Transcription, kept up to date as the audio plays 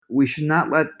we should not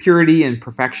let purity and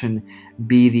perfection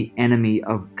be the enemy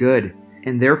of good.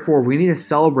 And therefore, we need to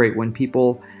celebrate when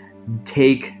people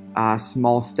take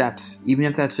small steps, even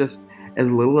if that's just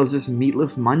as little as just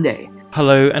Meatless Monday.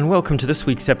 Hello and welcome to this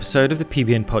week's episode of the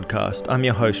PBN podcast. I'm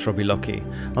your host, Robbie Lockie.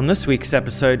 On this week's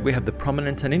episode, we have the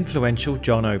prominent and influential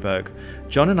John Oberg.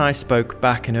 John and I spoke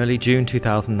back in early June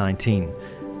 2019.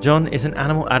 John is an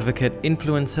animal advocate,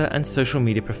 influencer, and social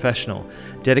media professional,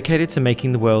 dedicated to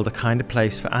making the world a kinder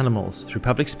place for animals through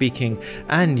public speaking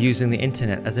and using the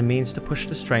internet as a means to push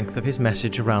the strength of his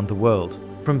message around the world.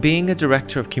 From being a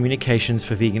director of communications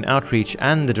for vegan outreach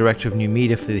and the director of new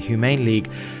media for the Humane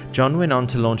League, John went on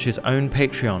to launch his own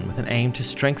Patreon with an aim to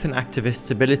strengthen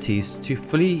activists' abilities to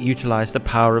fully utilize the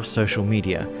power of social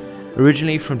media.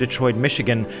 Originally from Detroit,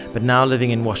 Michigan, but now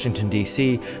living in Washington,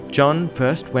 D.C., John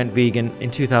first went vegan in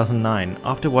 2009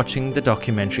 after watching the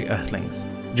documentary Earthlings.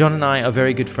 John and I are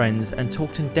very good friends and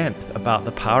talked in depth about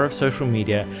the power of social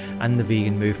media and the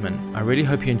vegan movement. I really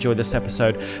hope you enjoyed this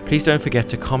episode. Please don't forget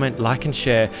to comment, like, and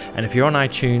share. And if you're on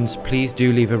iTunes, please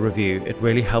do leave a review. It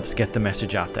really helps get the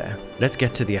message out there. Let's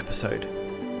get to the episode.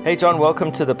 Hey John,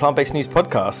 welcome to the Plant-Based News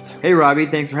Podcast. Hey Robbie,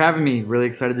 thanks for having me. Really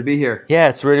excited to be here. Yeah,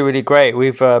 it's really, really great.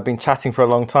 We've been chatting for a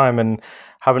long time and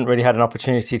haven't really had an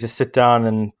opportunity to sit down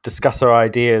and discuss our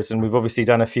ideas. And we've obviously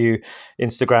done a few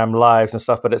Instagram lives and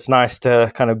stuff, but it's nice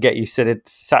to kind of get you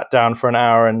sat down for an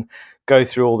hour and go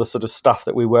through all the sort of stuff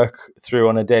that we work through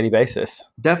on a daily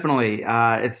basis. Definitely.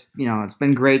 It's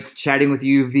been great chatting with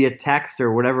you via text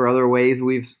or whatever other ways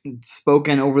we've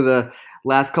spoken over the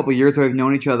last couple of years that we've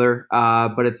known each other.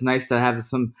 But it's nice to have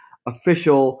some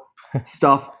official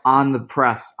stuff on the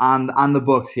press, on the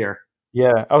books here.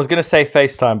 Yeah, I was going to say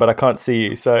FaceTime, but I can't see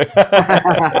you. So,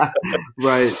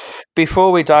 right.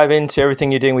 Before we dive into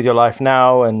everything you're doing with your life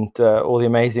now and all the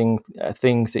amazing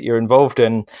things that you're involved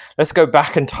in, let's go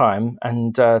back in time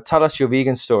and tell us your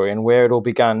vegan story and where it all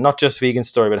began. Not just vegan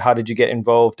story, but how did you get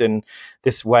involved in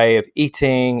this way of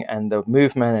eating and the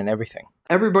movement and everything?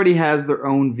 Everybody has their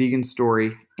own vegan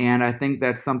story, and I think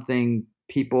that's something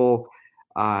people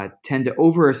tend to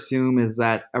overassume is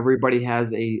that everybody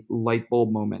has a light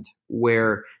bulb moment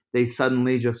where they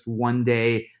suddenly just one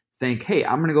day think, hey,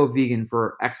 I'm going to go vegan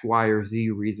for X, Y, or Z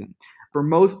reason. For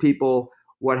most people,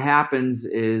 what happens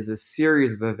is a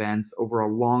series of events over a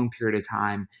long period of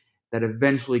time that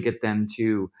eventually get them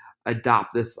to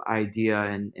adopt this idea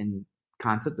and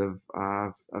concept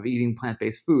of eating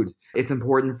plant-based food. It's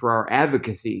important for our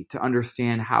advocacy to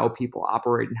understand how people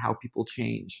operate and how people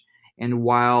change. And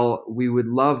while we would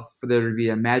love for there to be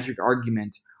a magic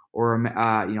argument or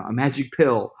a magic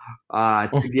pill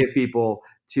to give people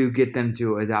to get them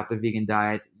to adopt a vegan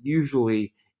diet,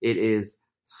 usually it is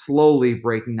slowly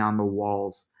breaking down the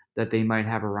walls that they might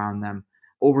have around them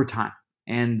over time.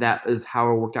 And that is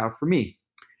how it worked out for me.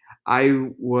 I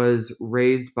was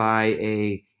raised by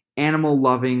a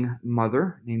animal-loving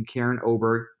mother named Karen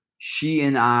Oberg. She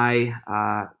and I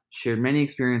shared many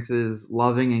experiences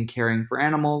loving and caring for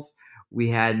animals. We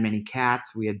had many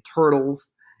cats, we had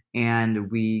turtles,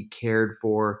 and we cared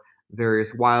for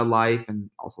various wildlife and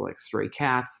also like stray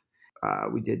cats.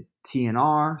 We did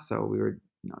TNR, so we would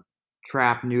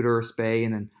trap, neuter, spay,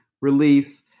 and then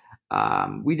release.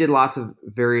 We did lots of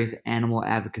various animal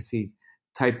advocacy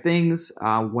type things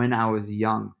when I was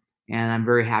young. And I'm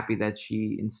very happy that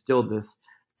she instilled this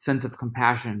sense of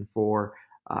compassion for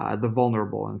the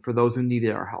vulnerable and for those who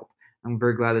needed our help. I'm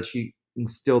very glad that she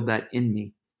instilled that in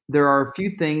me. There are a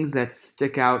few things that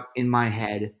stick out in my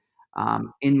head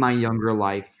in my younger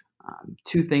life.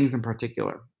 Two things in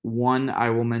particular. One, I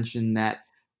will mention that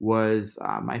was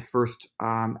my first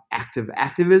active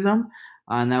activism,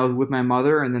 and that was with my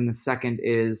mother. And then the second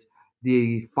is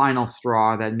the final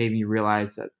straw that made me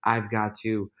realize that I've got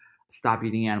to stop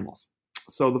eating animals.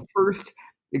 So the first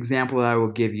example that I will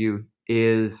give you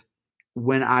is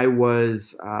when I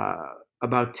was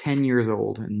about 10 years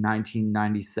old in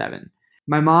 1997.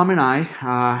 My mom and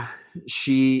I,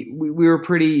 we were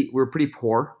pretty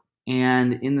poor,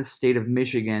 and in the state of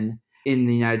Michigan, in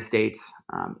the United States,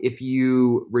 if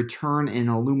you return an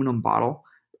aluminum bottle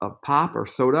of pop or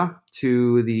soda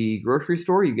to the grocery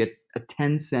store, you get a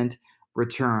 10-cent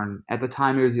return. At the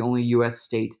time, it was the only U.S.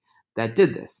 state that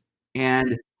did this,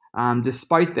 and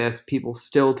despite this, people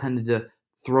still tended to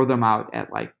throw them out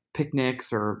at like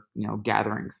picnics or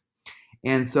gatherings.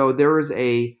 And so there was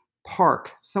a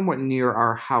park somewhat near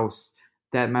our house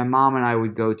that my mom and I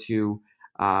would go to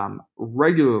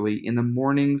regularly in the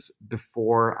mornings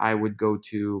before I would go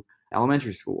to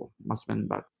elementary school. It must have been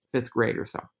about 5th grade or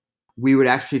so. We would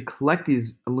actually collect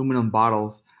these aluminum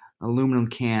bottles, aluminum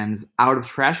cans out of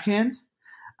trash cans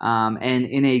And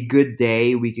in a good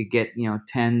day, we could get,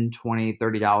 10, 20,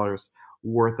 $30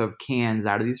 worth of cans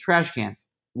out of these trash cans.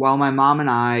 While my mom and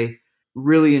I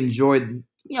really enjoyed,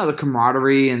 the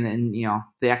camaraderie and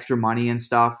the extra money and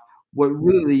stuff, what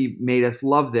really made us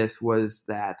love this was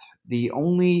that the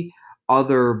only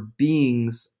other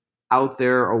beings out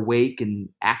there awake and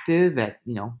active at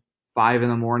 5 in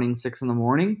the morning, 6 in the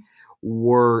morning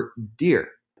were deer.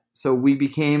 So we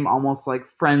became almost like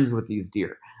friends with these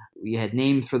deer. We had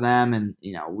names for them, and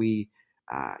we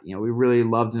really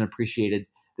loved and appreciated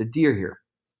the deer here.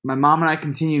 My mom and I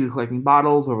continued collecting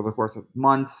bottles over the course of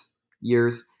months,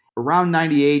 years. Around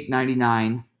 98,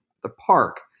 99, the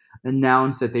park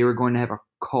announced that they were going to have a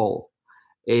cull,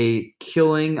 a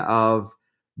killing of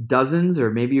dozens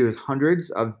or maybe it was hundreds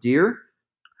of deer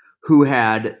who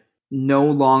had no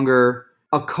longer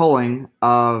a culling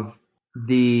of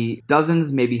the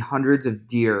dozens, maybe hundreds of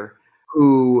deer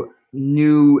who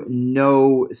knew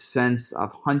no sense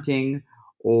of hunting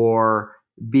or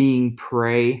being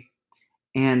prey.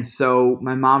 And so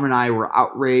my mom and I were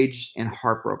outraged and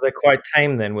heartbroken. They're quite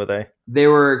tame then, were they? They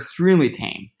were extremely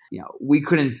tame. We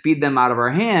couldn't feed them out of our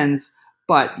hands,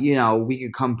 but we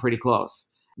could come pretty close.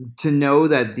 To know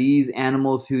that these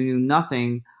animals who knew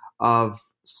nothing of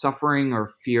suffering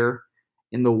or fear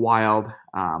in the wild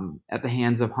at the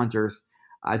hands of hunters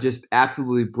just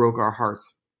absolutely broke our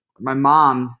hearts. My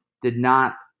mom did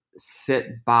not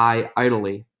sit by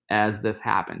idly as this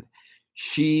happened.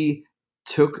 She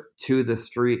took to the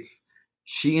streets.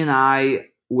 She and I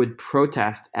would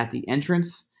protest at the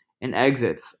entrance and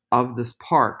exits of this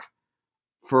park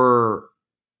for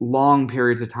long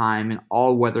periods of time in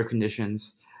all weather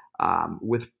conditions,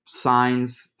 with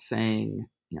signs saying,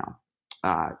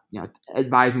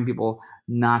 advising people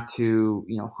not to,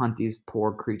 hunt these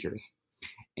poor creatures.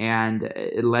 And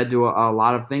it led to a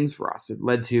lot of things for us. It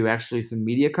led to actually some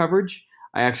media coverage.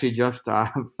 I actually just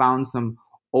found some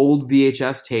old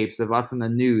VHS tapes of us in the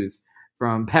news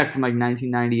from back from like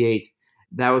 1998.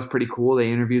 That was pretty cool.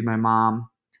 They interviewed my mom,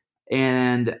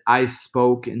 and I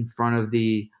spoke in front of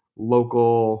the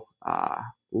local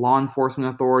law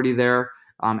enforcement authority there,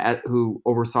 who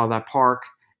oversaw that park,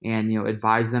 and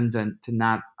advised them to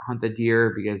not hunt the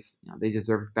deer because they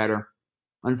deserved better.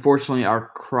 Unfortunately, our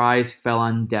cries fell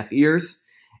on deaf ears,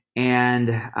 and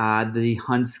the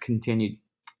hunts continued.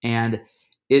 And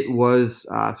it was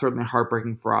certainly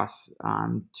heartbreaking for us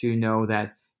to know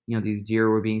that these deer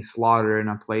were being slaughtered in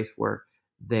a place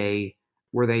they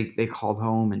they called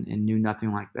home and knew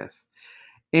nothing like this.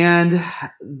 And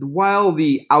while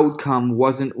the outcome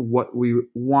wasn't what we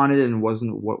wanted and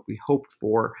wasn't what we hoped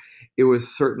for, it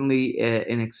was certainly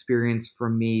an experience for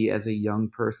me as a young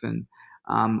person,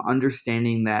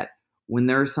 understanding that when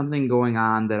there's something going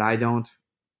on that I don't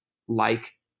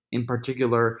like, in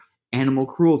particular animal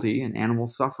cruelty and animal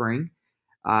suffering,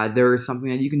 there is something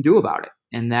that you can do about it,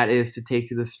 and that is to take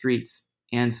to the streets.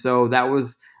 And so that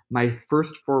was my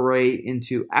first foray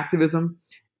into activism,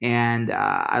 and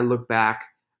I look back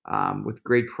with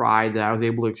great pride that I was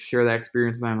able to share that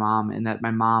experience with my mom, and that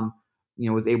my mom,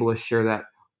 was able to share that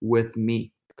with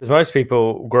me. Because most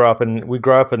people we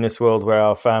grow up in this world where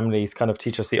our families kind of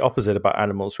teach us the opposite about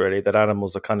animals, really, that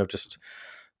animals are kind of just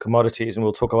commodities, and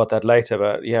we'll talk about that later.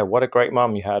 But yeah, what a great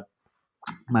mom you had.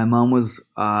 My mom was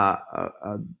a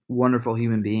wonderful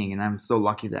human being, and I'm so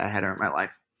lucky that I had her in my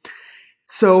life.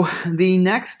 So the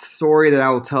next story that I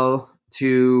will tell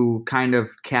to kind of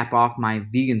cap off my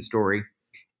vegan story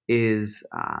is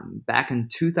back in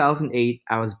 2008.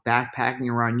 I was backpacking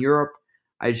around Europe.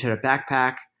 I just had a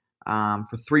backpack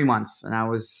for 3 months, and I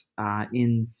was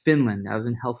in Finland. I was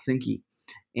in Helsinki,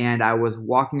 and I was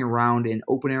walking around an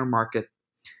open air market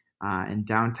in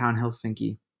downtown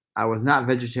Helsinki. I was not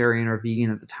vegetarian or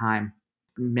vegan at the time.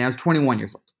 I was 21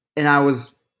 years old, and I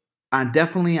was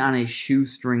definitely on a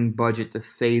shoestring budget, to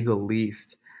say the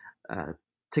least. Uh,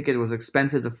 Ticket was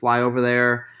expensive to fly over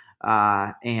there,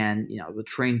 and the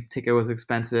train ticket was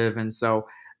expensive, and so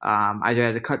I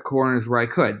had to cut corners where I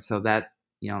could. So that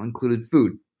included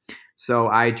food. So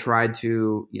I tried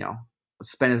to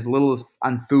spend as little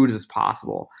on food as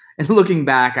possible. And looking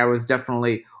back, I was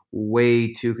definitely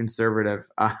way too conservative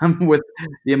with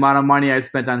the amount of money I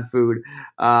spent on food.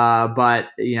 But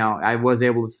I was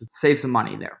able to save some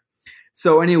money there.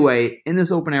 So anyway, in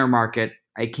this open air market,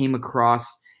 I came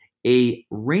across a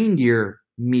reindeer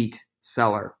meat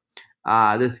seller.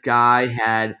 This guy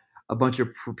had a bunch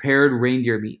of prepared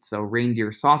reindeer meat, so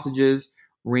reindeer sausages,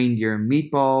 reindeer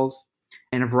meatballs,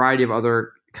 and a variety of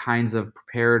other kinds of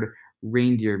prepared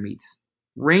reindeer meats.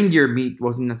 Reindeer meat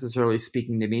wasn't necessarily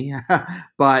speaking to me,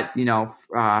 but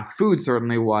food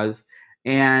certainly was.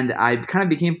 And I kind of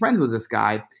became friends with this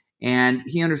guy, And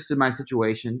he understood my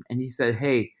situation, and he said,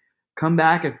 "Hey, come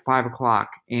back at 5 o'clock,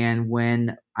 and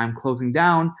when I'm closing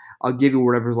down, I'll give you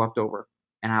whatever's left over."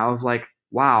 And I was like,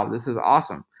 "Wow, this is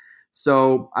awesome."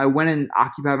 So I went and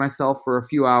occupied myself for a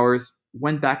few hours,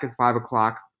 went back at 5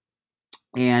 o'clock,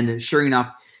 and sure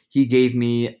enough, he gave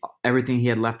me everything he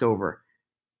had left over.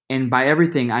 And by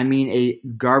everything, I mean a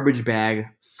garbage bag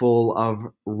full of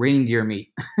reindeer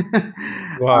meat.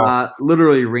 Wow.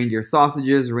 Literally reindeer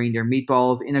sausages, reindeer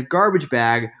meatballs in a garbage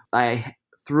bag. I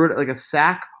threw it like a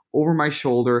sack over my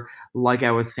shoulder like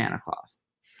I was Santa Claus.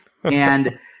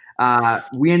 And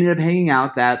we ended up hanging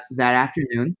out that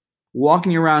afternoon,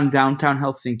 walking around downtown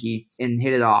Helsinki, and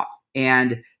hit it off.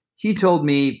 And he told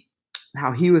me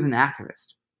how he was an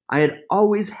activist. I had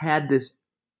always had this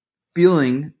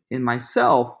feeling in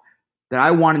myself that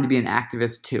I wanted to be an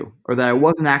activist too, or that I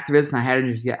was an activist and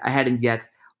I hadn't yet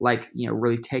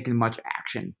really taken much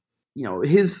action.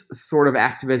 His sort of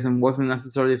activism wasn't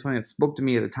necessarily something that spoke to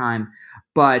me at the time,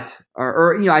 but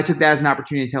I took that as an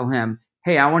opportunity to tell him,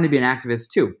 "Hey, I want to be an activist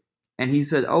too." And he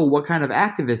said, "Oh, what kind of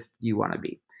activist do you want to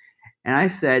be?" And I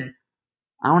said,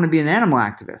 "I want to be an animal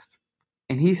activist."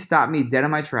 And he stopped me dead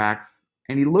in my tracks,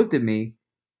 and he looked at me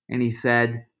and he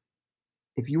said,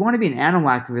 "If you want to be an animal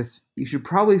activist, you should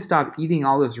probably stop eating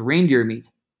all this reindeer meat."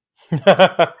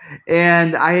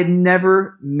 And I had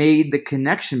never made the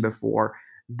connection before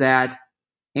that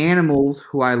animals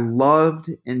who I loved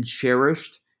and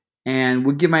cherished and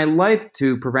would give my life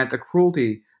to prevent the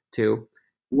cruelty to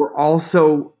were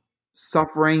also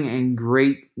suffering in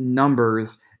great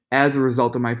numbers as a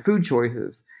result of my food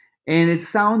choices. And it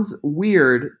sounds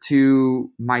weird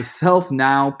to myself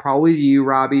now, probably to you,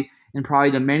 Robbie, and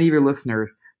probably to many of your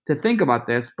listeners to think about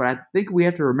this, but I think we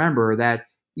have to remember that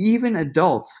even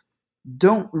adults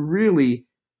don't really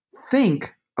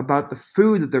think about the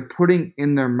food that they're putting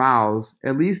in their mouths,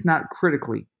 at least not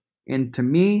critically. And to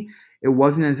me, it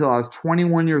wasn't until I was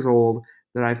 21 years old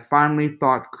that I finally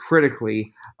thought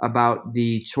critically about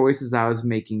the choices I was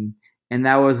making. And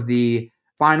that was the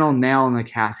final nail in the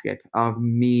casket of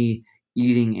me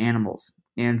eating animals.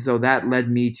 And so that led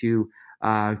me to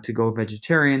go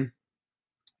vegetarian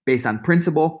based on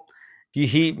principle.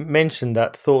 He mentioned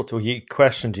that thought, or he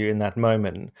questioned you in that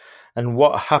moment. And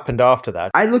what happened after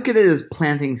that? I look at it as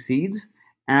planting seeds,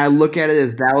 and I look at it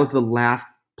as that was the last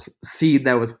seed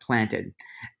that was planted.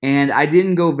 And I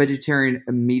didn't go vegetarian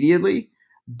immediately,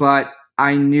 but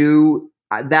I knew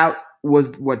that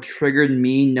was what triggered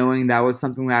me knowing that was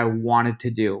something that I wanted to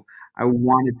do. I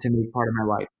wanted to make part of my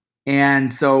life.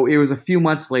 And so it was a few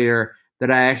months later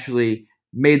that I actually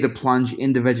made the plunge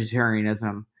into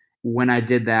vegetarianism. When I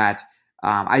did that,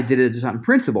 I did it just on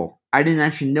principle. I didn't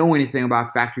actually know anything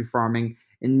about factory farming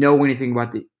and know anything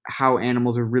about how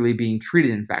animals are really being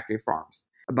treated in factory farms.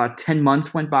 About 10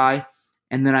 months went by,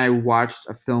 and then I watched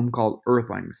a film called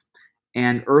Earthlings.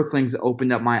 And Earthlings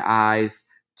opened up my eyes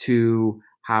to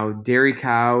how dairy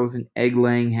cows and egg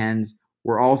laying hens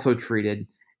were also treated.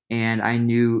 And I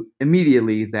knew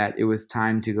immediately that it was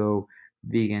time to go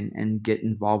vegan and get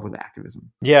involved with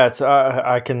activism. Yeah,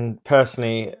 I can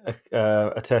personally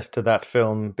attest to that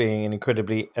film being an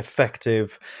incredibly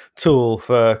effective tool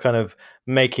for kind of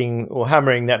making or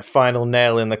hammering that final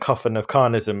nail in the coffin of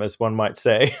carnism, as one might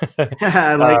say.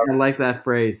 I uh, like that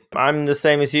phrase. I'm the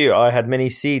same as you. I had many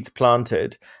seeds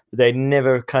planted, but they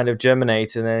never kind of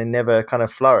germinated and they never kind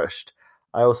of flourished.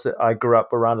 I grew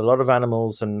up around a lot of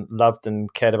animals and loved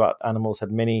and cared about animals,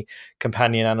 had many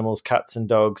companion animals, cats and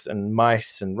dogs and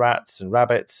mice and rats and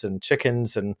rabbits and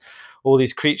chickens and all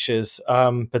these creatures.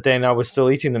 But then I was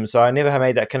still eating them. So I never had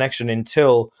made that connection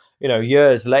until,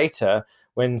 years later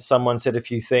when someone said a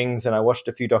few things and I watched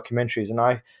a few documentaries, and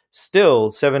I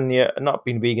still 7 year, not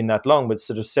been vegan that long, but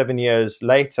sort of 7 years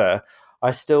later,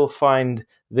 I still find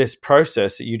this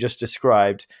process that you just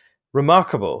described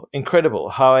remarkable, incredible,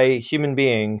 how a human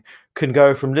being can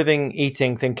go from living,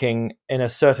 eating, thinking in a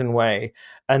certain way,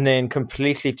 and then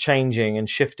completely changing and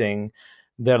shifting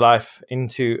their life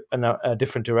into a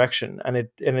different direction. And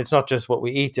it's not just what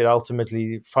we eat; it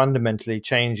ultimately, fundamentally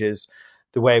changes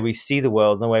the way we see the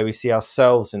world and the way we see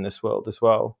ourselves in this world as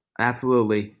well.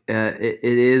 Absolutely. It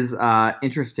is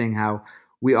interesting how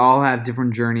we all have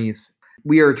different journeys.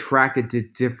 We are attracted to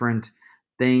different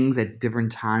things at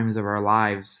different times of our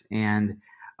lives. And,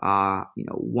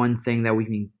 one thing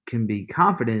that can be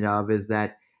confident of is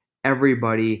that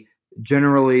everybody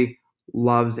generally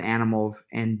loves animals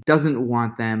and doesn't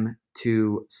want them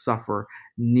to suffer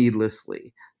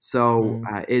needlessly. So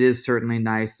Mm. it is certainly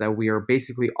nice that we are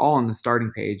basically all on the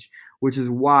starting page, which is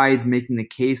why making the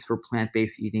case for plant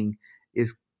based eating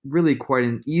is really quite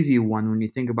an easy one when you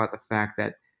think about the fact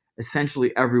that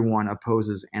essentially everyone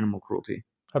opposes animal cruelty.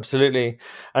 Absolutely.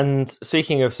 And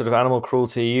speaking of sort of animal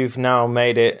cruelty, you've now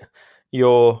made it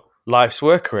your life's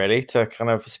work really to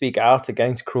kind of speak out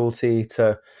against cruelty,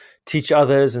 to teach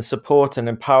others and support and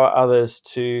empower others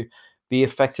to be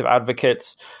effective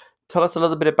advocates. Tell us a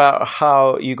little bit about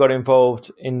how you got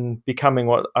involved in becoming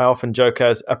what I often joke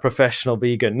as a professional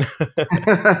vegan.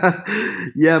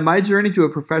 Yeah, my journey to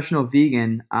a professional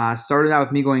vegan started out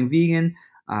with me going vegan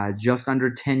just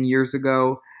under 10 years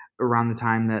ago, around the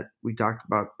time that we talked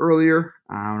about earlier,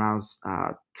 when I was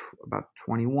about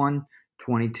 21,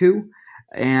 22.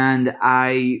 And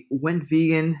I went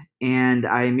vegan and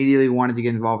I immediately wanted to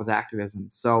get involved with activism.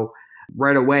 So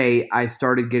right away, I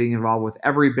started getting involved with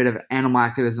every bit of animal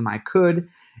activism I could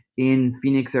in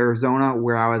Phoenix, Arizona,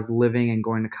 where I was living and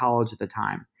going to college at the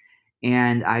time.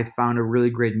 And I found a really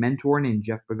great mentor named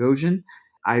Jeff Bogosian.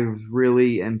 I was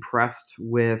really impressed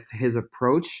with his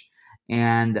approach,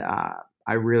 and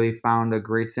I really found a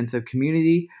great sense of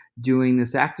community doing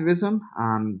this activism.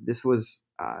 This was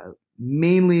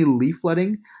mainly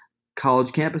leafletting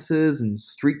college campuses and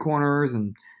street corners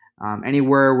and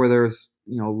anywhere where there's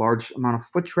a large amount of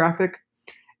foot traffic,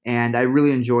 and I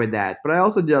really enjoyed that. But I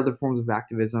also did other forms of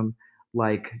activism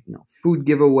like food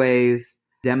giveaways,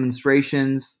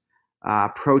 demonstrations,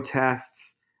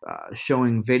 protests,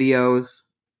 showing videos,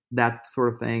 that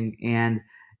sort of thing, and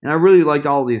I really liked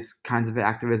all these kinds of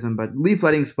activism. But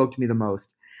leafletting spoke to me the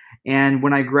most. And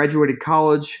when I graduated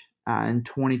college in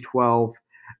 2012,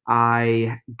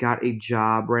 I got a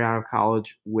job right out of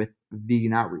college with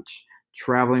Vegan Outreach,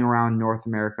 traveling around North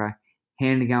America,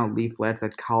 handing out leaflets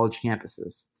at college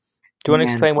campuses. Do you want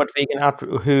to And explain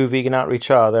who Vegan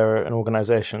Outreach are? They're an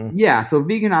organization. yeah, so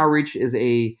Vegan Outreach is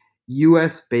a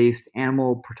US based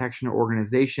animal protection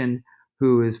organization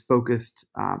who is focused,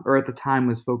 or at the time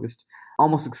was focused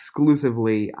almost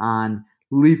exclusively on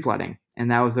leafletting. And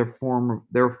that was their form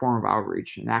of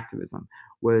outreach and activism,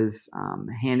 was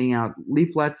handing out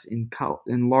leaflets in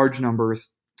large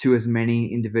numbers to as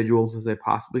many individuals as they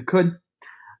possibly could,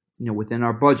 within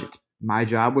our budget. My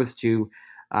job was to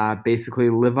basically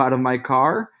live out of my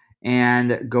car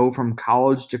and go from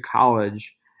college to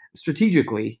college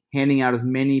strategically, handing out as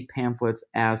many pamphlets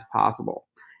as possible.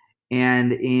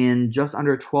 And in just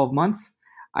under 12 months,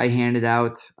 I handed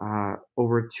out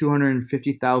over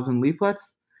 250,000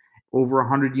 leaflets, over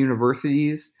 100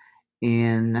 universities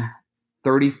in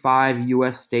 35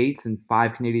 US states and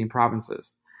 5 Canadian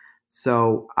provinces.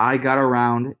 So I got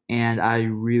around and I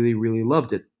really, really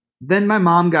loved it. Then my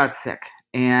mom got sick,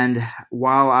 and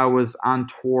while I was on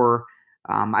tour,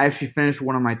 I actually finished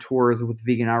one of my tours with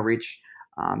Vegan Outreach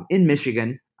in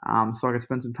Michigan, so I could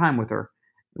spend some time with her,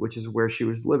 which is where she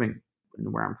was living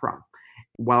and where I'm from.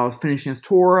 While I was finishing this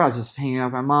tour, I was just hanging out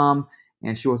with my mom,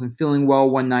 and she wasn't feeling well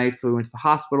one night, so we went to the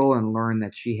hospital and learned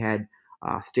that she had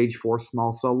stage 4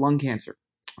 small cell lung cancer,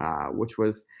 which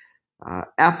was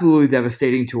absolutely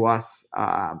devastating to us.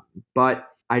 But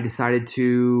I decided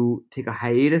to take a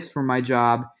hiatus from my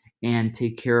job and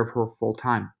take care of her full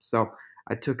time. So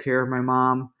I took care of my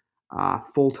mom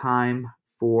full time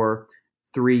for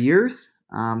 3 years.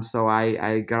 So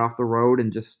I got off the road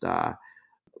and just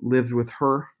lived with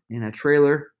her in a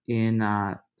trailer in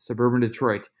suburban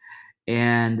Detroit.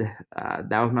 And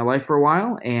that was my life for a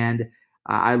while. And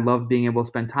I loved being able to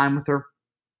spend time with her.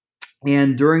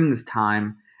 And during this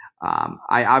time,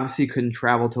 I obviously couldn't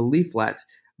travel to Leaflet,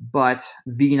 but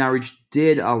Vegan Outreach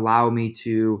did allow me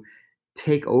to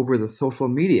take over the social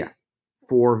media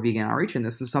for Vegan Outreach. And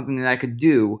this was something that I could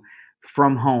do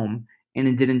from home, and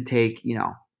it didn't take,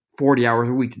 40 hours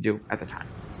a week to do at the time.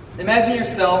 Imagine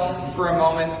yourself for a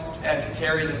moment as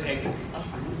Terry the pig.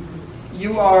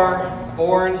 You are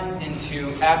born into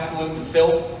absolute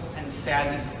filth and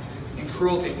sadness and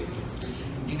cruelty.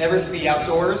 You never see the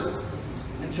outdoors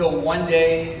until one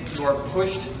day you are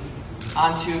pushed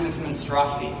onto this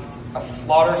monstrosity, a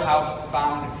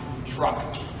slaughterhouse-bound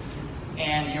truck.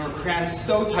 And you are crammed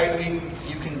so tightly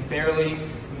you can barely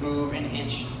move an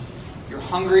inch. You're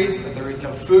hungry, but there is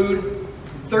no food.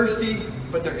 Thirsty,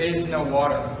 but there is no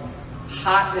water.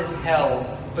 Hot as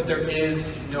hell, but there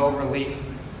is no relief.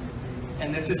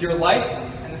 And this is your life,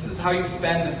 and this is how you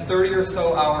spend the 30 or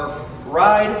so hour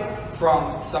ride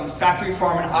from some factory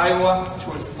farm in Iowa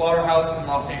to a slaughterhouse in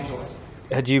Los Angeles.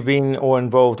 Had you been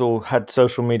involved or had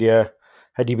social media,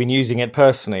 had you been using it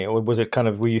personally, or was it kind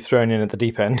of, were you thrown in at the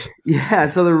deep end? Yeah,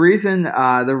 so the reason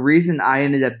I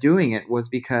ended up doing it was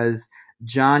because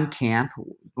John Camp,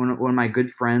 one of my good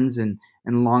friends and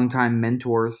longtime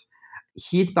mentors,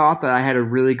 he thought that I had a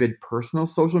really good personal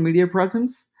social media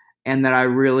presence and that I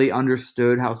really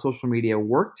understood how social media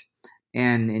worked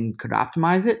and could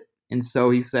optimize it. And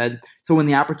so he said, so when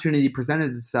the opportunity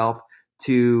presented itself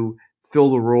to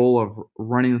fill the role of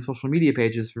running the social media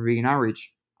pages for Vegan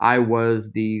Outreach, I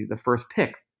was the first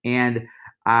pick. And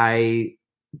I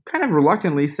kind of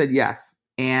reluctantly said yes.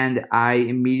 And I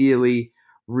immediately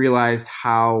realized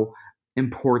how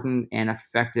important and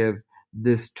effective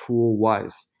this tool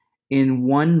was. In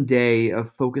one day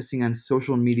of focusing on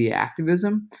social media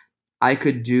activism, I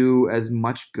could do as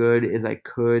much good as I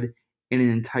could in an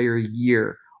entire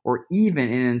year or even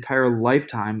in an entire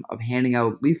lifetime of handing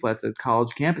out leaflets at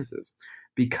college campuses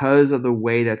because of the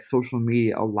way that social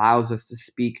media allows us to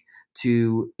speak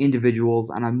to individuals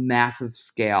on a massive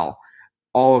scale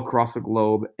all across the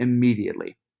globe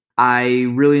immediately. I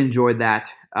really enjoyed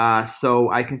that. So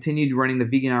I continued running the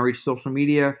Vegan Outreach social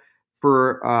media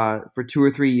for 2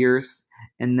 or 3 years,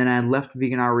 and then I left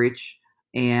Vegan Outreach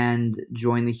and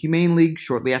joined the Humane League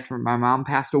shortly after my mom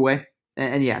passed away.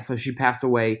 And yeah, so she passed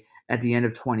away at the end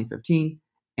of 2015,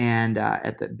 and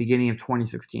at the beginning of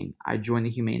 2016, I joined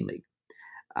the Humane League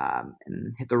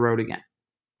and hit the road again.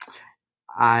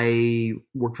 I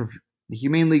worked for the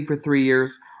Humane League for 3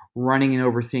 years, running and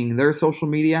overseeing their social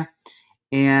media.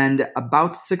 And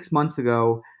about 6 months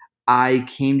ago, I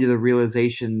came to the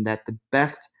realization that the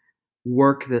best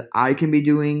work that I can be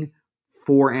doing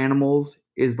for animals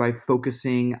is by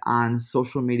focusing on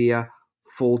social media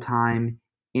full time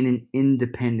in an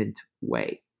independent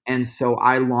way. And so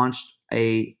I launched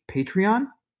a Patreon,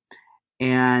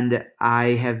 and I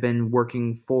have been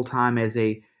working full time as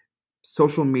a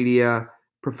social media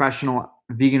professional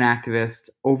vegan activist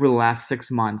over the last 6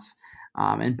 months.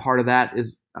 And part of that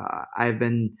is I've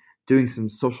been doing some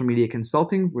social media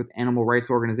consulting with animal rights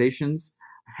organizations.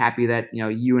 Happy that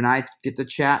you and I get to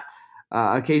chat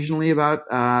occasionally about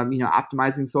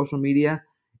optimizing social media,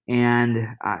 and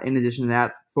in addition to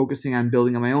that, focusing on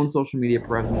building on my own social media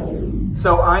presence.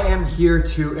 So I am here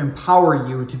to empower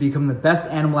you to become the best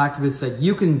animal activist that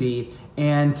you can be,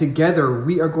 and together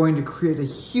we are going to create a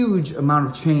huge amount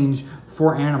of change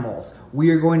for animals. We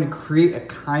are going to create a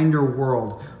kinder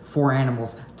world for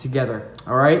animals together.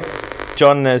 All right?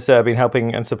 John has been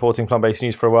helping and supporting Plant-Based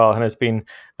News for a while and has been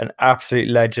an absolute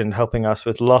legend, helping us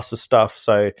with lots of stuff.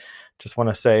 So just want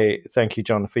to say thank you,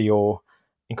 John, for your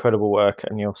incredible work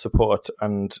and your support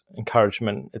and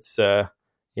encouragement. It's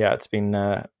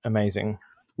been amazing.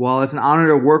 Well, it's an honor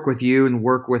to work with you and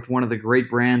work with one of the great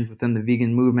brands within the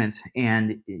vegan movement.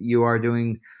 And you are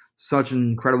doing such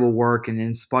incredible work and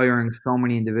inspiring so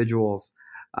many individuals.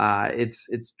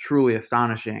 It's truly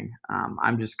astonishing.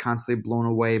 I'm just constantly blown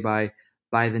away by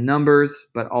the numbers,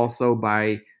 but also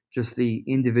by just the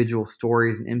individual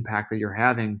stories and impact that you're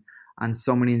having on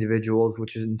so many individuals,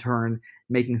 which is in turn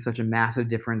making such a massive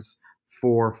difference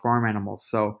for farm animals.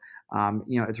 So,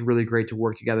 it's really great to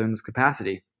work together in this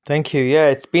capacity. Thank you. Yeah,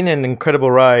 it's been an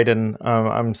incredible ride, and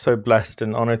I'm so blessed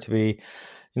and honored to be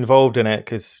involved in it.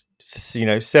 Because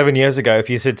 7 years ago, if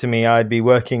you said to me I'd be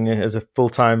working as a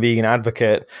full-time vegan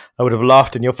advocate, I would have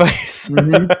laughed in your face.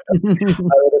 Mm-hmm.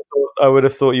 I would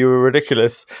have thought you were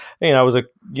ridiculous. I was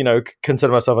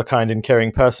consider myself a kind and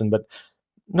caring person, but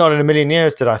not in a million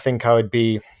years did I think I would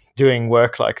be doing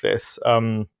work like this,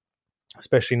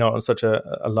 especially not on such a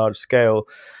large scale.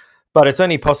 But it's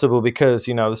only possible because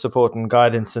the support and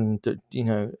guidance and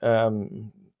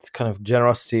kind of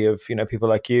generosity of people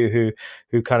like you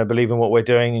who kind of believe in what we're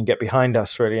doing and get behind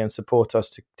us really and support us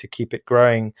to keep it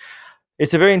growing.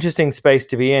 It's a very interesting space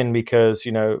to be in because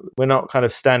we're not kind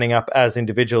of standing up as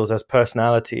individuals, as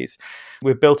personalities.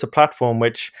 We've built a platform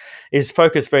which is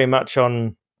focused very much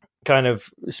on kind of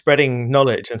spreading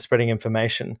knowledge and spreading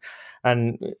information.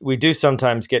 And we do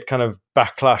sometimes get kind of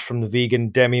backlash from the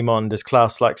vegan demimonde, as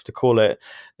Klaus likes to call it,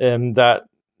 that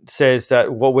says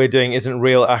that what we're doing isn't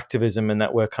real activism and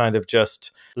that we're kind of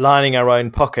just lining our own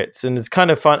pockets. And it's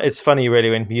kind of fun. It's funny, really,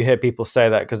 when you hear people say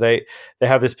that because they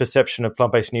have this perception of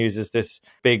Plant-Based News as this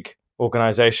big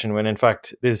organization when, in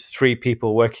fact, there's 3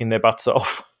 people working their butts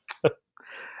off.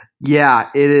 Yeah,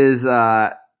 it is.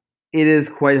 It is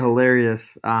quite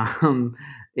hilarious, and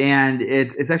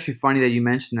it's actually funny that you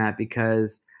mentioned that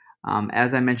because,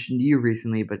 as I mentioned to you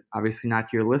recently, but obviously not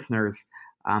to your listeners,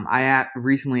 I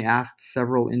recently asked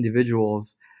several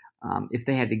individuals if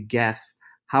they had to guess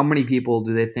how many people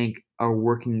do they think are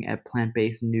working at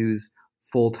Plant-Based News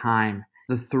full time.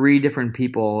 The 3 different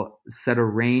people said a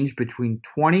range between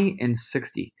 20 and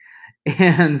 60.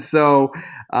 And so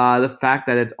the fact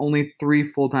that it's only 3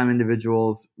 full-time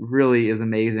individuals really is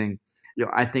amazing.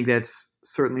 I think that's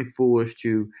certainly foolish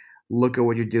to look at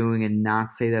what you're doing and not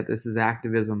say that this is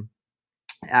activism.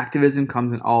 Activism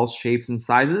comes in all shapes and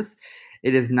sizes.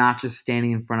 It is not just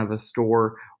standing in front of a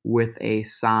store with a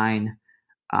sign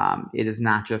It is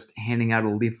not just handing out a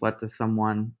leaflet to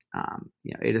someone.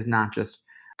 It is not just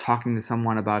talking to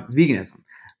someone about veganism.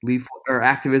 Leaflet or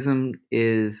activism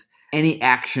is any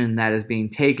action that is being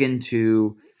taken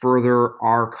to further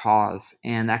our cause,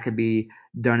 and that could be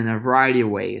done in a variety of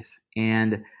ways.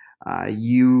 And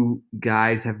you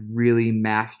guys have really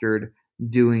mastered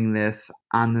doing this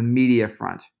on the media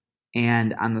front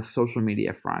and on the social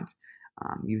media front.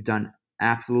 You've done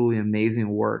absolutely amazing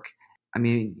work. I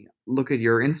mean, look at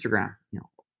your Instagram.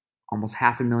 Almost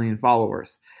 500,000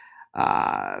 followers.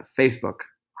 Facebook,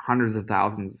 hundreds of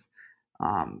thousands.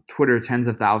 Twitter, tens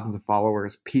of thousands of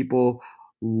followers. People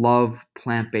love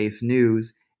plant-based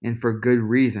news, and for good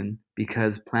reason,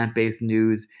 because plant-based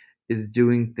news is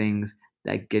doing things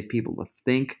that get people to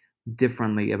think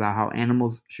differently about how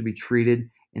animals should be treated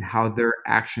and how their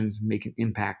actions make an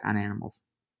impact on animals.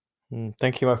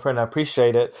 Thank you, my friend. I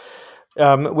appreciate it.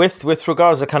 With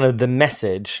regards to kind of the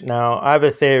message, now I have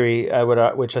a theory,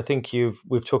 which I think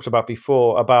we've talked about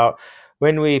before, about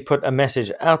when we put a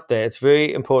message out there, it's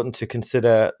very important to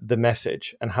consider the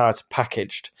message and how it's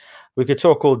packaged. We could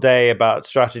talk all day about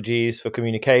strategies for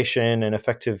communication and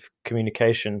effective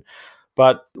communication,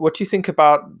 but what do you think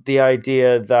about the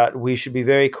idea that we should be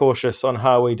very cautious on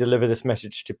how we deliver this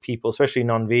message to people, especially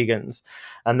non-vegans,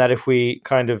 and that if we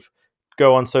kind of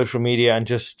go on social media and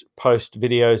just post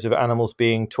videos of animals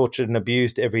being tortured and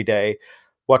abused every day,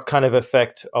 what kind of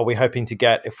effect are we hoping to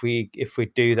get if we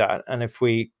do that? And if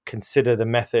we consider the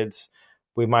methods,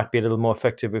 we might be a little more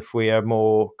effective if we are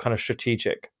more kind of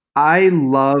strategic. I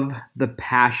love the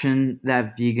passion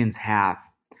that vegans have.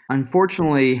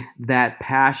 Unfortunately, that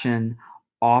passion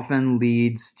often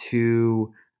leads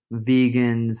to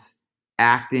vegans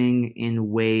acting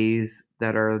in ways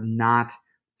that are not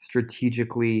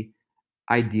strategically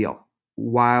ideal.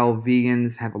 While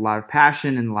vegans have a lot of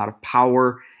passion and a lot of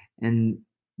power and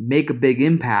make a big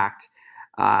impact,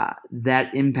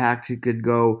 that impact could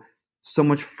go so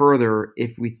much further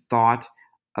if we thought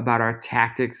about our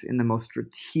tactics in the most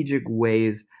strategic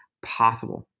ways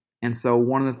possible. And so,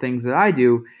 one of the things that I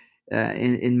do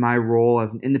in my role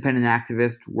as an independent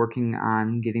activist working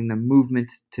on getting the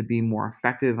movement to be more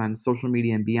effective on social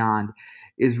media and beyond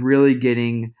is really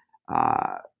getting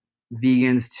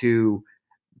vegans to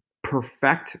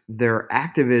perfect their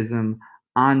activism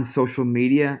on social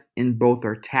media in both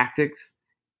their tactics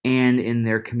and in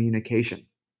their communication.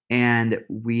 And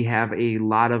we have a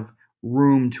lot of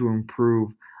room to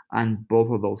improve on both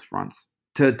of those fronts.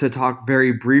 To talk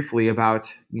very briefly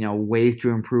about ways to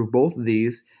improve both of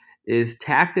these is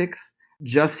tactics.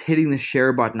 Just hitting the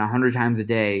share button 100 times a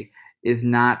day is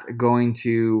not going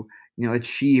to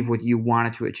achieve what you want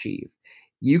it to achieve.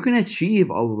 You can achieve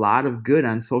a lot of good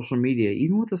on social media,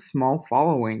 even with a small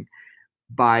following,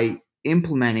 by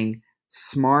implementing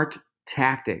smart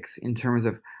tactics in terms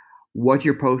of what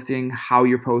you're posting, how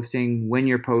you're posting, when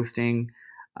you're posting,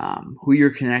 who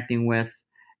you're connecting with,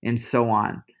 and so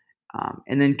on.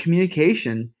 And then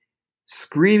communication,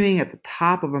 screaming at the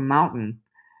top of a mountain,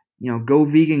 go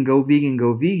vegan, go vegan,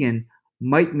 go vegan,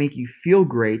 might make you feel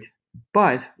great,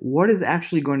 but what is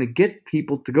actually going to get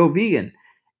people to go vegan?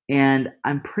 And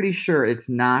I'm pretty sure it's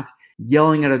not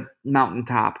yelling at a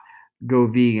mountaintop, go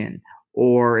vegan,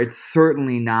 or it's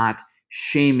certainly not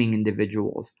shaming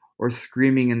individuals or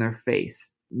screaming in their face.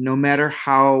 No matter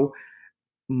how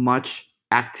much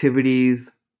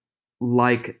activities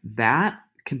like that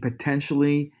can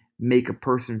potentially make a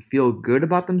person feel good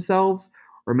about themselves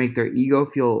or make their ego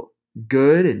feel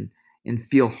good and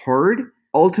feel heard.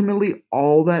 Ultimately,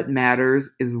 all that matters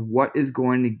is what is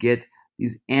going to get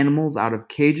these animals out of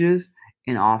cages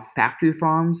and off factory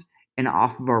farms and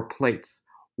off of our plates.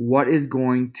 What is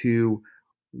going to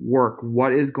work?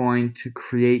 What is going to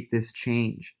create this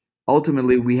change?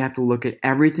 Ultimately, we have to look at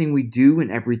everything we do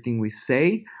and everything we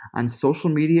say on social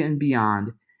media and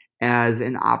beyond as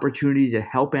an opportunity to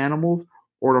help animals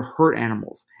or to hurt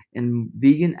animals. And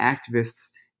vegan activists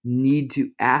need to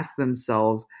ask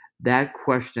themselves that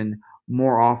question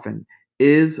more often.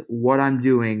 Is what I'm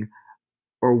doing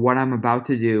or what I'm about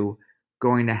to do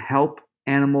going to help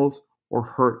animals or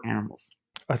hurt animals?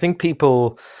 I think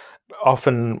people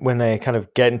often, when they kind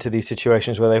of get into these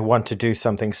situations where they want to do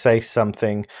something, say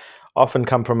something, often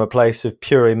come from a place of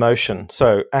pure emotion.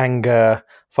 So anger,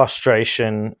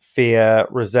 frustration, fear,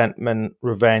 resentment,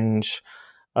 revenge.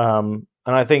 And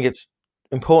I think it's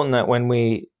important that when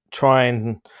we try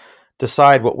and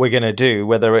decide what we're going to do,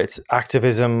 whether it's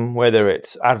activism, whether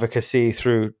it's advocacy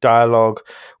through dialogue,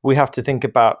 we have to think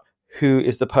about who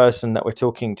is the person that we're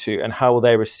talking to and how will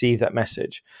they receive that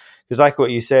message. Because like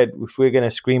what you said, if we're going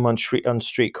to scream on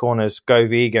street corners, go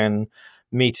vegan,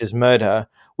 meat is murder,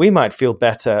 we might feel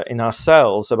better in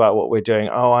ourselves about what we're doing.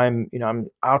 Oh, I'm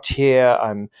out here,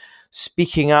 I'm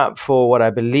speaking up for what I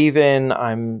believe in,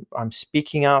 I'm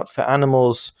speaking out for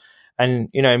animals. And,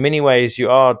 in many ways you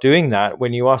are doing that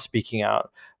when you are speaking out.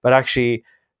 But actually,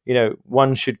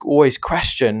 one should always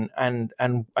question and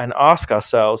ask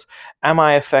ourselves, am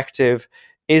I effective?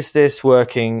 Is this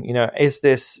working? Is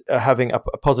this having a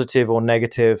positive or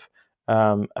negative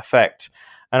effect?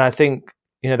 And I think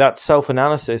that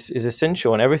self-analysis is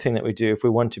essential in everything that we do if we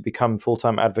want to become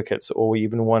full-time advocates, or we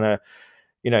even want to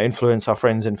influence our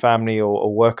friends and family,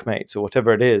 or workmates, or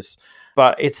whatever it is.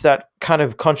 But it's that kind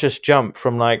of conscious jump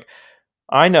from, like,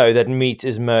 I know that meat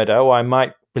is murder, or I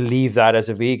might believe that as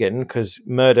a vegan, because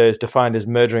murder is defined as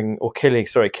murdering or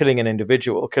killing an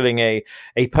individual, killing a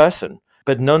person.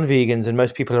 But non-vegans and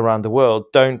most people around the world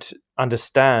don't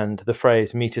understand the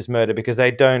phrase meat is murder, because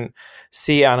they don't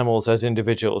see animals as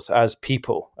individuals, as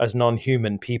people, as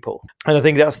non-human people. And I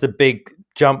think that's the big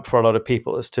jump for a lot of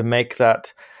people, is to make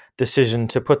that decision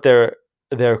to put their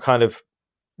kind of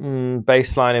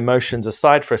baseline emotions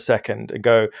aside for a second and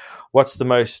go, what's the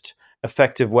most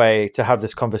effective way to have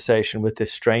this conversation with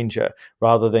this stranger,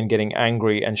 rather than getting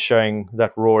angry and showing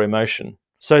that raw emotion.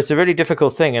 So it's a really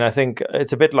difficult thing, and I think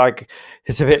it's a bit like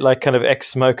kind of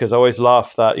ex-smokers. I always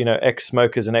laugh that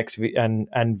ex-smokers and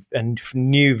and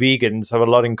new vegans have a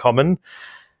lot in common.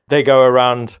 They go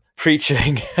around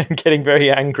preaching and getting very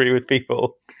angry with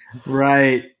people.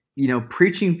 Right.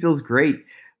 Preaching feels great,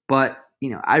 but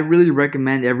I really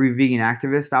recommend every vegan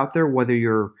activist out there, whether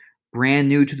you're brand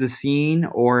new to the scene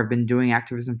or have been doing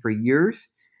activism for years,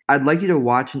 I'd like you to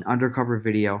watch an undercover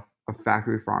video of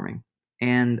factory farming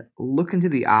and look into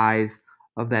the eyes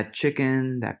of that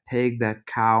chicken, that pig, that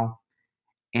cow,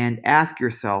 and ask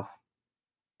yourself,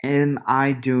 am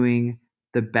I doing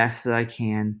the best that I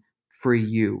can for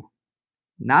you?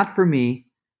 Not for me,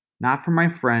 not for my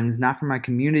friends, not for my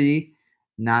community,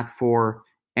 not for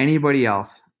anybody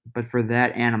else, but for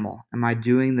that animal. Am I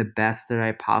doing the best that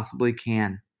I possibly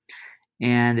can?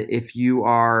 And if you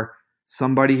are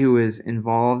somebody who is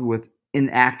involved with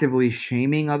inactively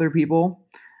shaming other people,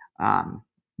 um,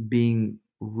 being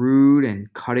rude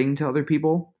and cutting to other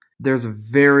people, there's a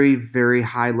very, very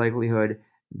high likelihood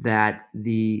that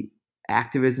the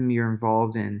activism you're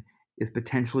involved in is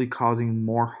potentially causing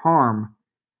more harm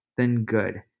than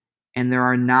good. And there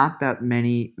are not that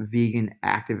many vegan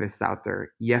activists out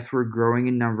there. Yes, we're growing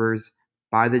in numbers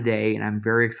by the day, and I'm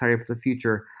very excited for the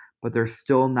future, but there's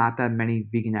still not that many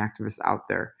vegan activists out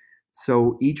there.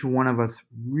 So each one of us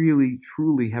really,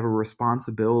 truly have a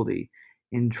responsibility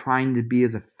in trying to be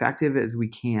as effective as we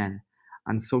can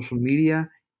on social media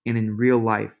and in real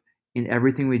life, in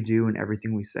everything we do and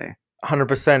everything we say.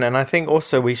 100%. And I think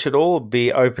also we should all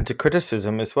be open to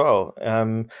criticism as well.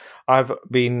 I've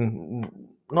been,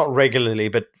 not regularly,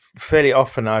 but fairly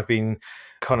often, I've been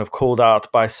kind of called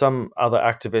out by some other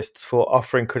activists for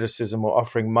offering criticism or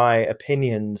offering my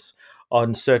opinions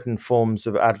on certain forms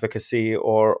of advocacy,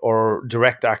 or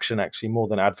direct action, actually, more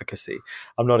than advocacy.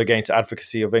 I'm not against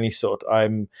advocacy of any sort.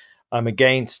 I'm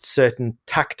against certain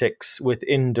tactics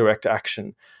within direct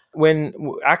action. When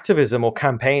activism or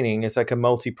campaigning is like a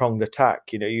multi-pronged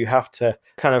attack, you have to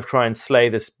kind of try and slay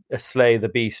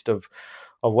the beast of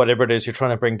whatever it is you're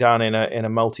trying to bring down in a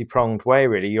multi-pronged way.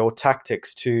 Really, your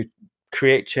tactics to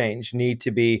create change need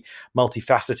to be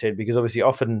multifaceted, because obviously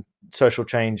often social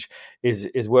change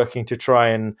is working to try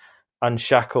and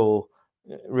unshackle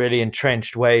really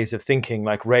entrenched ways of thinking,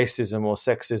 like racism or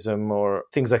sexism or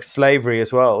things like slavery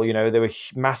as well. They were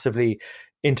massively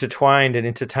intertwined and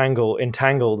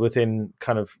entangled within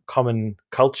kind of common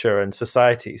culture and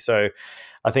society. So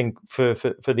I think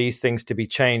for these things to be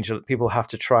changed, people have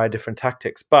to try different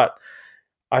tactics. But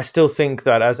I still think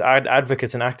that as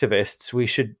advocates and activists, we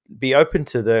should be open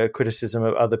to the criticism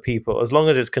of other people, as long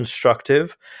as it's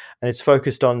constructive and it's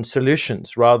focused on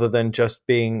solutions rather than just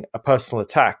being a personal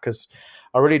attack. Because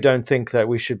I really don't think that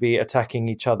we should be attacking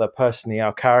each other personally,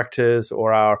 our characters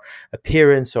or our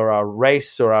appearance or our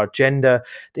race or our gender.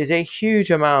 There's a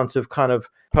huge amount of kind of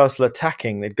personal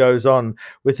attacking that goes on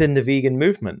within the vegan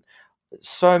movement.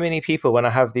 So many people, when I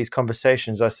have these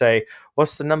conversations, I say,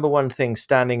 what's the number one thing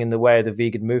standing in the way of the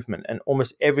vegan movement? And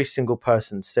almost every single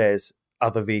person says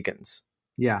other vegans.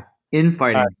 Yeah,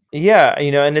 infighting. Yeah,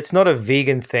 and it's not a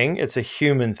vegan thing, it's a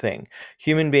human thing.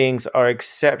 Human beings are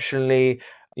exceptionally,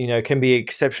 can be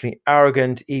exceptionally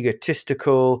arrogant,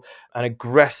 egotistical, and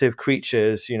aggressive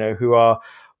creatures, who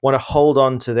want to hold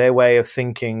on to their way of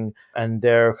thinking and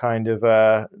their kind of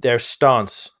their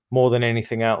stance more than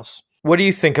anything else. What do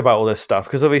you think about all this stuff?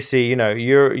 Because obviously,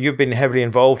 you've been heavily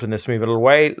involved in this movement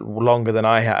way longer than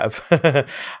I have.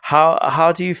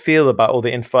 How do you feel about all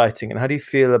the infighting, and how do you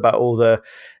feel about all the,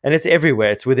 and it's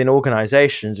everywhere. It's within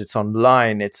organizations. It's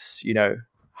online. It's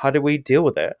how do we deal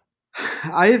with it?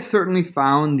 I have certainly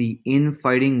found the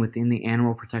infighting within the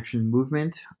animal protection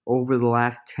movement over the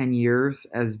last 10 years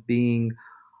as being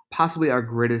possibly our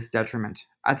greatest detriment.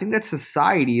 I think that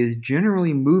society is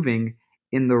generally moving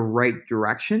in the right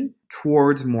direction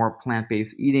towards more plant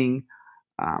based eating,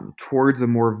 towards a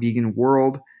more vegan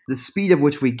world. The speed of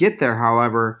which we get there,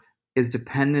 however, is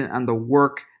dependent on the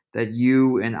work that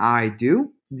you and I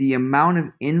do. The amount of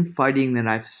infighting that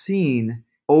I've seen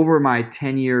over my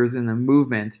 10 years in the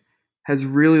movement has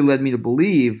really led me to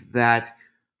believe that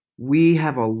we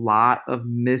have a lot of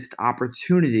missed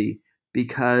opportunity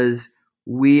because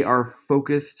we are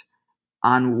focused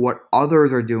on what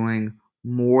others are doing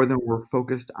more than we're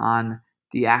focused on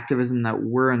the activism that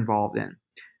we're involved in.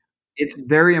 It's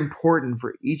very important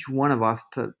for each one of us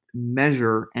to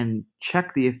measure and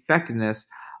check the effectiveness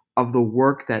of the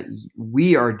work that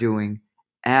we are doing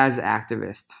as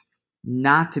activists,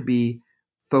 not to be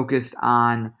focused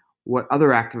on what other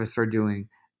activists are doing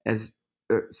as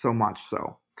so much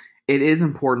so. It is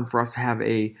important for us to have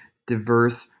a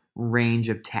diverse range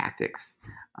of tactics.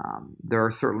 There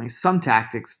are certainly some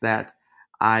tactics that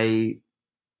I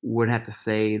would have to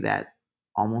say that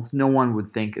almost no one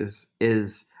would think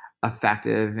is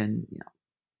effective, and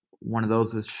one of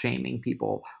those is shaming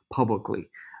people publicly.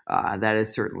 That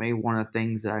is certainly one of the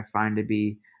things that I find to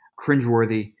be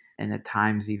cringeworthy and at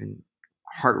times even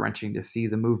heart wrenching to see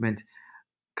the movement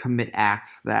commit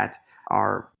acts that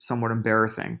are somewhat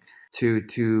embarrassing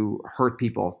to hurt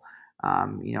people.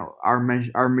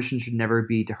 Our mission should never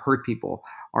be to hurt people.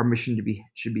 Our mission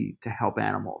should be to help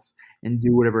animals and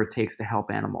do whatever it takes to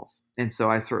help animals. And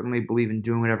so I certainly believe in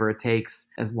doing whatever it takes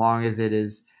as long as it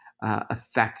is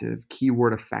effective.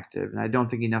 Keyword effective. And I don't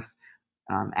think enough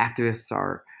activists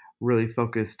are really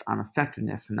focused on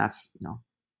effectiveness, and that's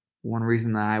one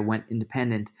reason that I went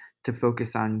independent to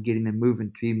focus on getting the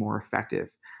movement to be more effective.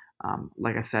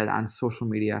 Like I said, on social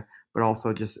media, but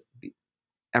also just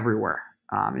everywhere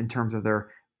in terms of their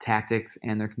tactics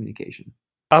and their communication.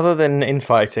 Other than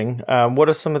infighting, what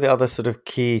are some of the other sort of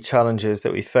key challenges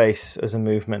that we face as a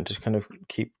movement to kind of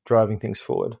keep driving things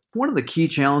forward? One of the key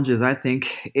challenges, I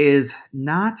think, is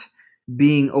not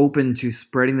being open to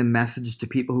spreading the message to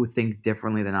people who think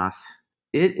differently than us.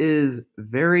 It is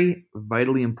very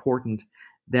vitally important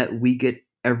that we get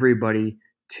everybody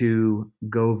to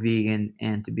go vegan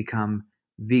and to become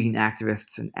vegan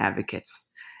activists and advocates.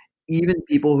 Even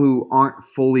people who aren't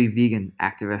fully vegan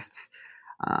activists,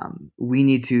 we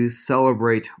need to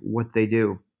celebrate what they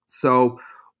do. So,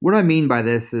 what I mean by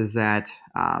this is that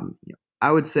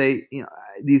I would say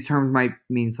these terms might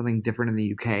mean something different in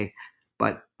the UK,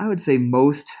 but I would say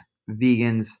most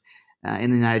vegans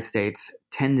in the United States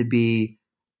tend to be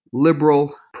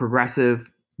liberal,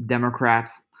 progressive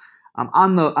Democrats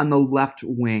on the left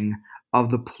wing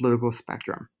of the political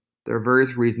spectrum. There are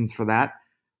various reasons for that,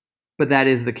 but that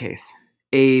is the case.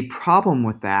 A problem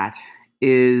with that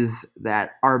is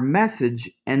that our message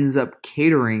ends up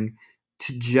catering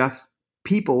to just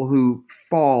people who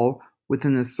fall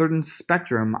within a certain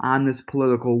spectrum on this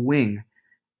political wing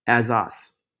as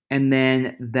us. And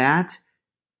then that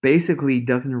basically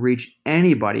doesn't reach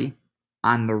anybody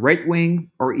on the right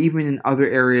wing or even in other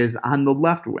areas on the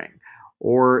left wing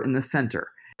or in the center.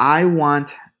 I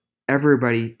want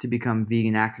everybody to become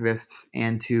vegan activists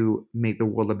and to make the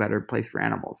world a better place for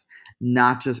animals,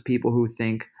 not just people who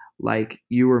think like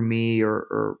you or me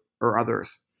or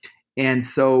others. And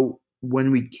so when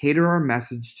we cater our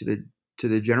message to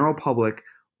the general public,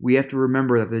 we have to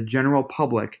remember that the general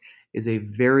public is a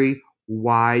very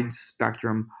wide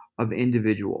spectrum of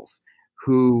individuals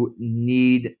who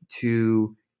need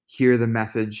to hear the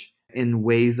message in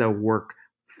ways that work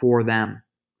for them.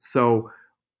 So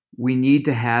we need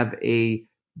to have a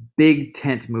big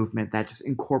tent movement that just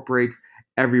incorporates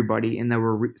everybody and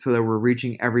that so that we're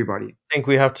reaching everybody. I think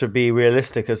we have to be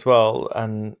realistic as well.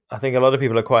 And I think a lot of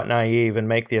people are quite naive and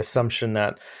make the assumption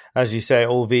that, as you say,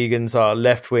 all vegans are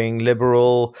left-wing,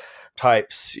 liberal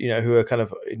types, who are kind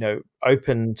of,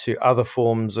 open to other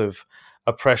forms of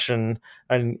oppression,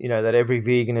 and that every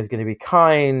vegan is going to be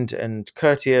kind and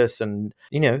courteous. And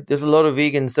there's a lot of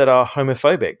vegans that are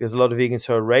homophobic. There's a lot of vegans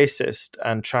who are racist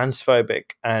and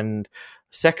transphobic and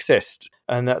sexist.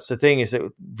 And that's the thing, is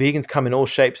that vegans come in all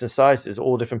shapes and sizes,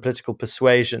 all different political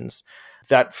persuasions.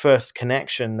 That first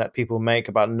connection that people make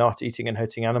about not eating and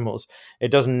hurting animals, it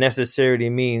doesn't necessarily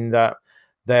mean that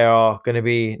they are going to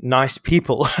be nice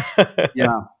people.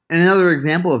 Yeah. And another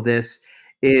example of this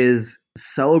is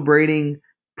celebrating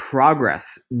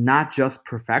progress, not just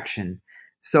perfection.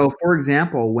 So, for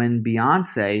example, when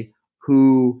Beyonce,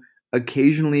 who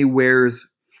occasionally wears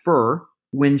fur,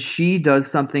 when she does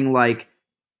something like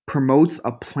promotes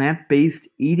a plant based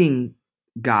eating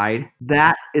guide,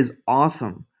 that is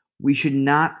awesome. We should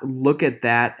not look at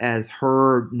that as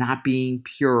her not being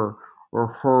pure or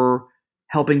her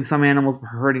helping some animals but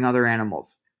hurting other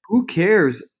animals. Who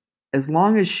cares? As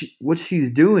long as what she's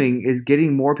doing is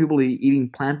getting more people to eating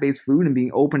plant based food and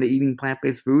being open to eating plant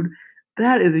based food,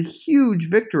 that is a huge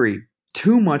victory.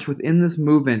 Too much within this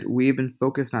movement, we have been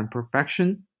focused on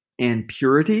perfection and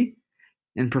purity,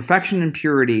 and perfection and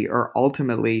purity are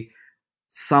ultimately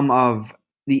some of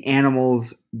the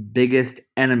animal's biggest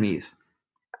enemies.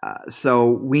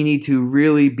 So we need to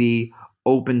really be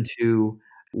open to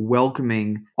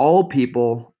welcoming all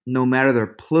people, no matter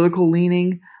their political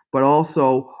leaning, but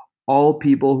also all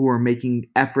people who are making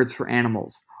efforts for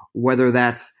animals, whether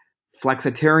that's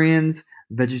flexitarians,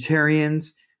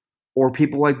 vegetarians, or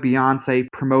people like Beyonce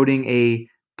promoting a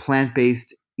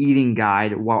plant-based eating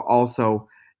guide while also,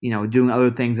 doing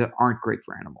other things that aren't great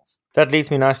for animals. That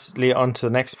leads me nicely on to the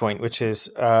next point, which is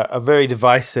a very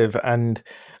divisive and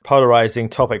polarizing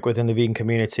topic within the vegan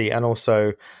community, and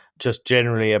also just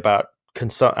generally about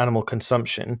animal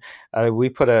consumption. We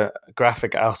put a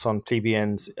graphic out on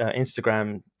PBN's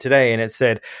Instagram today, and it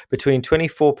said between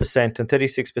 24% and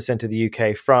 36% of the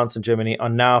UK, France, and Germany are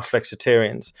now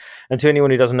flexitarians. And to anyone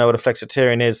who doesn't know what a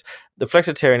flexitarian is, the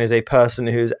flexitarian is a person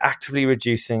who is actively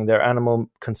reducing their animal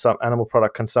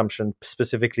product consumption,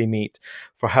 specifically meat,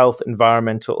 for health,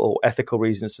 environmental, or ethical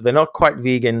reasons. So they're not quite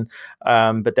vegan,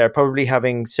 but they're probably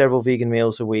having several vegan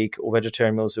meals a week or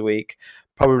vegetarian meals a week,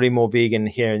 probably more vegan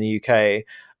here in the UK.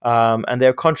 And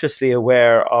they're consciously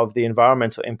aware of the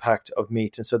environmental impact of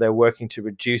meat, and so they're working to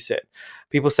reduce it.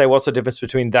 People say, what's the difference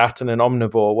between that and an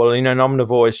omnivore? Well, an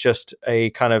omnivore is just a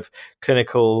kind of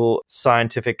clinical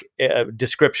scientific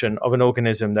description of an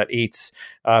organism that eats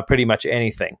pretty much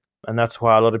anything. And that's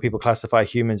why a lot of people classify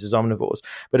humans as omnivores.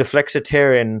 But a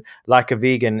flexitarian, like a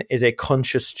vegan, is a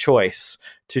conscious choice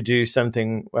to do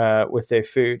something with their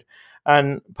food.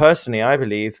 And personally, I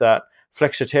believe that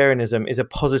flexitarianism is a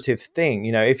positive thing.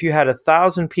 If you had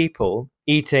 1,000 people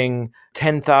eating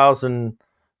 10,000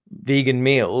 vegan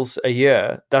meals a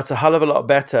year, that's a hell of a lot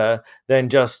better than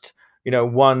just,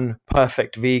 one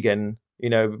perfect vegan,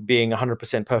 being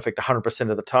 100% perfect 100%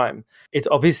 of the time. It's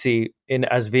obviously,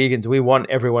 as vegans, we want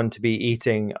everyone to be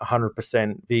eating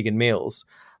 100% vegan meals.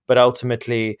 But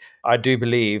ultimately, I do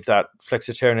believe that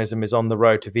flexitarianism is on the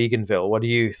road to Veganville. What do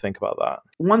you think about that?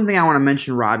 One thing I want to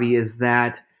mention, Robbie, is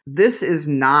that this is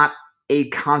not a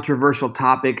controversial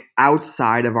topic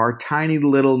outside of our tiny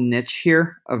little niche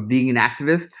here of vegan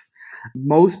activists.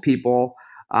 Most people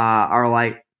are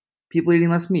like, people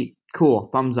eating less meat. Cool,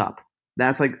 thumbs up.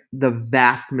 That's like the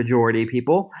vast majority of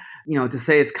people. To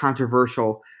say it's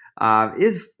controversial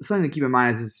is something to keep in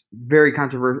mind. Is it's very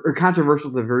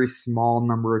controversial to a very small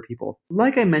number of people.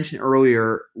 Like I mentioned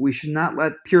earlier, we should not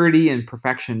let purity and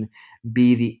perfection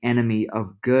be the enemy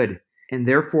of good. And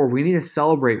therefore, we need to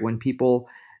celebrate when people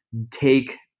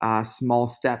take small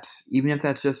steps, even if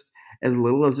that's just as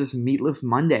little as just Meatless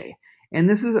Monday. And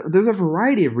there's a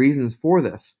variety of reasons for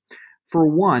this. For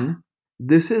one,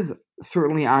 this is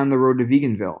certainly on the road to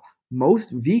Veganville.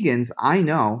 Most vegans I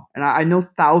know, and I know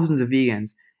thousands of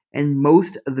vegans, and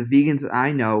most of the vegans that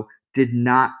I know did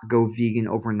not go vegan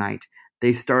overnight.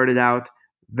 They started out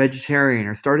vegetarian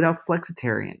or started out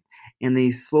flexitarian, and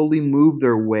they slowly moved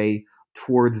their way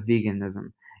towards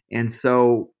veganism. And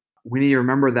so we need to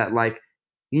remember that,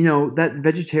 that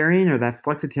vegetarian or that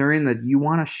flexitarian that you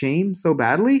want to shame so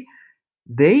badly,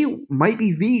 they might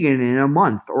be vegan in a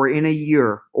month or in a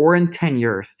year or in 10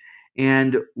 years.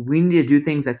 And we need to do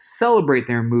things that celebrate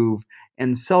their move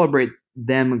and celebrate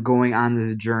them going on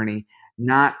this journey,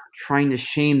 not trying to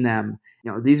shame them.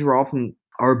 These are often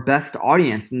our best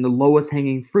audience and the lowest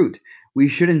hanging fruit. We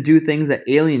shouldn't do things that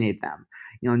alienate them.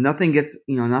 Nothing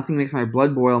makes my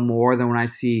blood boil more than when I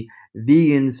see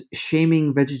vegans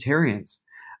shaming vegetarians.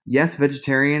 Yes,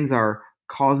 vegetarians are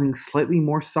causing slightly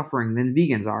more suffering than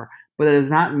vegans are, but that does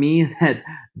not mean that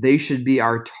they should be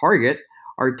our target.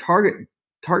 Our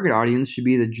target audience should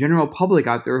be the general public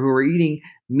out there who are eating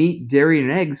meat, dairy, and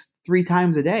eggs 3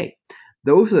 times a day.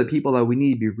 Those are the people that we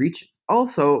need to be reaching.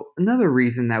 Also, another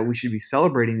reason that we should be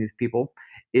celebrating these people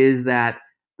is that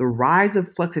the rise of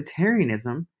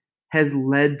flexitarianism has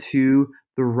led to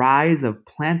the rise of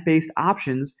plant-based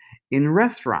options in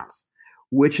restaurants,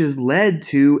 which has led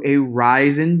to a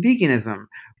rise in veganism.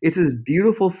 It's this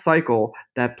beautiful cycle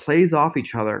that plays off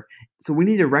each other. So we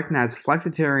need to recognize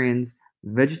flexitarians,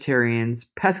 vegetarians,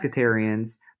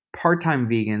 pescatarians, part-time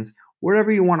vegans,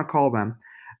 whatever you want to call them,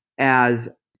 as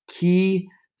key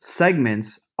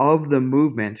segments of the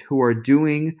movement who are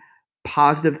doing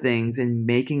positive things and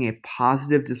making a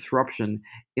positive disruption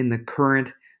in the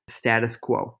current status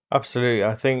quo. Absolutely.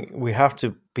 I think we have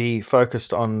to be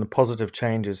focused on positive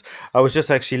changes. I was just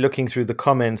actually looking through the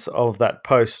comments of that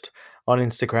post on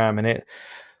Instagram, and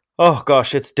oh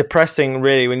gosh, it's depressing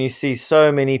really when you see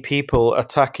so many people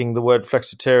attacking the word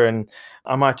flexitarian.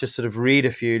 I might just sort of read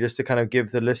a few just to kind of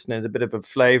give the listeners a bit of a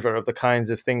flavor of the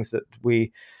kinds of things that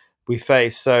we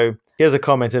face. So here's a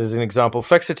comment as an example.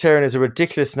 Flexitarian is a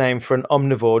ridiculous name for an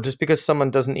omnivore. Just because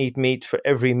someone doesn't eat meat for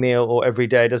every meal or every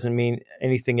day doesn't mean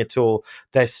anything at all.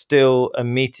 They're still a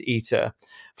meat eater.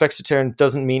 Flexitarian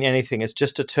doesn't mean anything. It's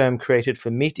just a term created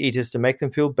for meat eaters to make them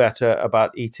feel better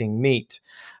about eating meat.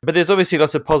 But there's obviously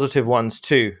lots of positive ones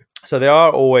too. So there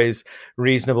are always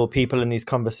reasonable people in these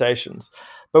conversations.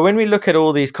 But when we look at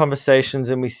all these conversations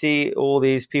and we see all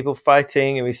these people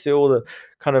fighting and we see all the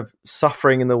kind of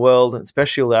suffering in the world,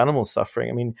 especially all the animal suffering,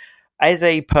 I mean, as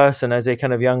a person, as a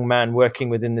kind of young man working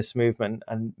within this movement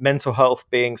and mental health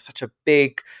being such a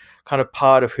big kind of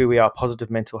part of who we are,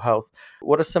 positive mental health,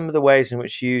 what are some of the ways in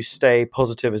which you stay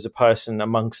positive as a person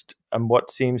amongst what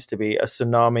seems to be a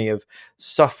tsunami of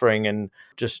suffering and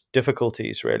just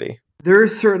difficulties, really? There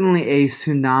is certainly a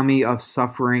tsunami of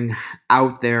suffering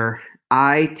out there.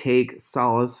 I take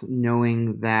solace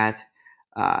knowing that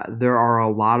there are a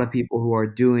lot of people who are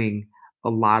doing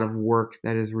a lot of work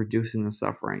that is reducing the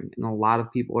suffering, and a lot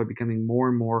of people are becoming more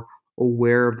and more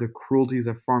aware of the cruelties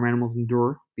that farm animals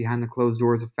endure behind the closed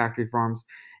doors of factory farms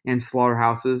and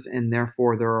slaughterhouses, and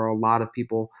therefore there are a lot of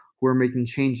people who are making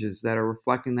changes that are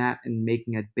reflecting that and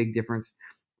making a big difference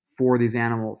for these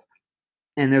animals.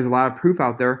 And there's a lot of proof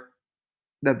out there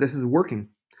that this is working.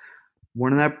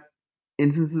 One of the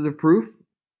instances of proof,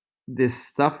 this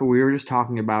stuff that we were just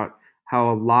talking about,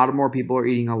 how a lot of more people are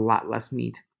eating a lot less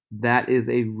meat. That is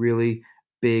a really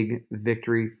big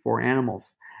victory for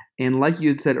animals. And like you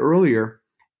had said earlier,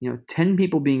 10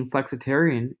 people being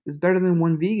flexitarian is better than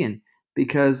one vegan,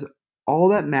 because all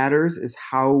that matters is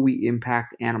how we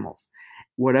impact animals.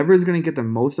 Whatever is going to get the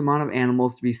most amount of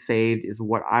animals to be saved is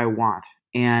what I want.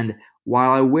 And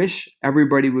while I wish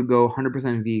everybody would go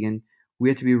 100% vegan, we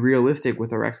have to be realistic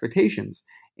with our expectations.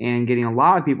 And getting a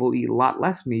lot of people to eat a lot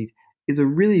less meat is a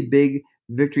really big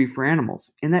victory for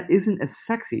animals. And that isn't as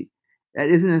sexy. That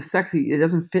isn't as sexy. It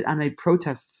doesn't fit on a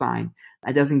protest sign.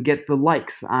 It doesn't get the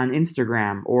likes on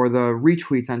Instagram or the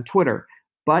retweets on Twitter.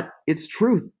 But it's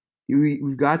truth.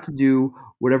 We've got to do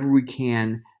whatever we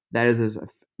can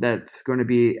that's going to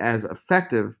be as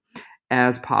effective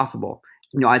as possible.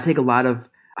 I take a lot of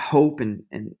hope and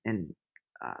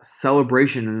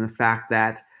celebration in the fact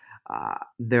that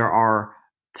there are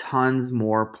tons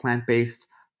more plant-based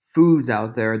foods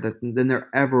out there than there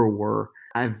ever were.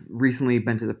 I've recently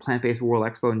been to the Plant-Based World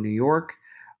Expo in New York.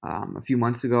 A few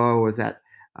months ago, I was at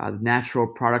the Natural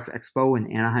Products Expo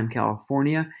in Anaheim,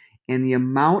 California, and the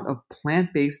amount of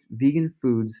plant-based vegan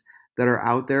foods that are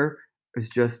out there is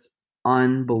just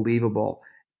unbelievable.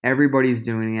 Everybody's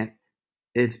doing it.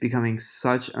 It's becoming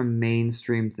such a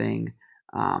mainstream thing.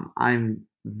 I'm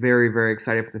very, very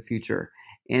excited for the future.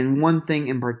 And one thing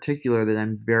in particular that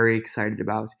I'm very excited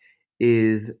about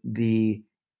is the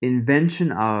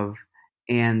invention of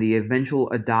and the eventual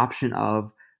adoption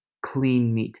of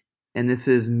clean meat. And this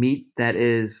is meat that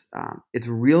is, it's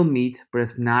real meat, but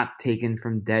it's not taken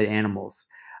from dead animals.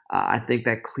 I think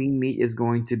that clean meat is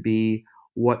going to be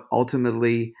what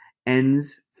ultimately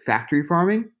ends factory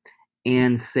farming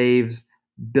and saves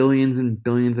billions and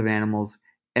billions of animals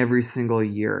every single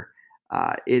year.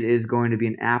 It is going to be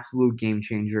an absolute game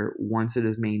changer once it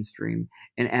is mainstream.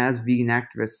 And as vegan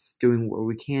activists doing what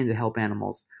we can to help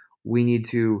animals, we need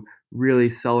to really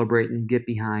celebrate and get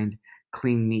behind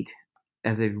clean meat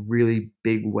as a really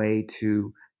big way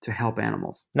to help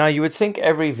animals. Now, you would think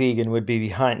every vegan would be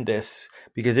behind this,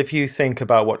 because if you think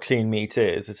about what clean meat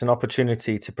is, it's an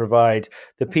opportunity to provide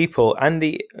the people and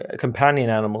the companion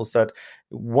animals that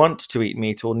want to eat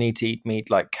meat or need to eat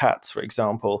meat, like cats, for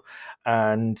example,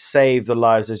 and save the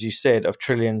lives, as you said, of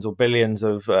trillions or billions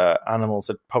of animals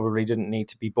that probably didn't need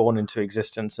to be born into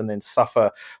existence and then suffer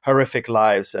horrific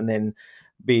lives and then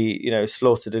be,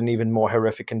 slaughtered in even more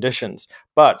horrific conditions.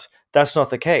 But that's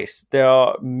not the case. There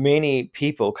are many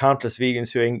people, countless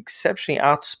vegans, who are exceptionally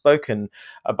outspoken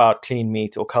about clean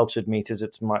meat or cultured meat, as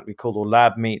it might be called, or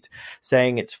lab meat,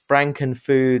 saying it's franken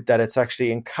food, that it's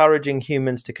actually encouraging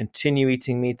humans to continue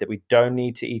eating meat, that we don't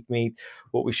need to eat meat.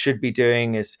 What we should be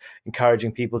doing is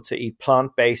encouraging people to eat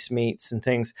plant-based meats and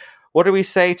things. What do we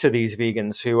say to these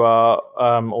vegans who are,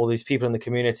 all these people in the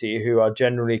community who are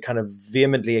generally kind of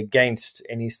vehemently against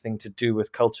anything to do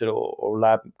with cultured or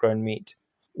lab grown meat?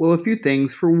 Well, a few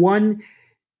things. For one,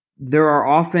 there are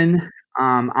often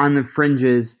on the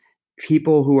fringes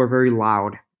people who are very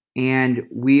loud, and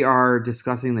we are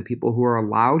discussing the people who are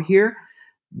loud here.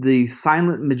 The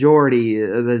silent majority,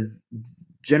 the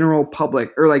general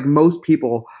public, or like most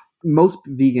people, most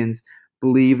vegans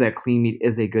believe that clean meat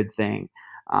is a good thing.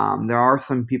 There are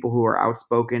some people who are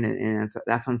outspoken, and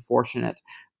that's unfortunate.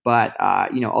 But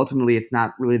ultimately, it's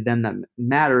not really them that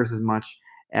matters as much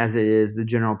as it is the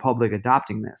general public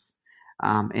adopting this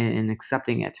and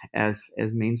accepting it as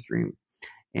mainstream,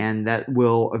 and that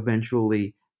will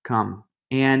eventually come.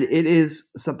 And it is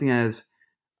something that is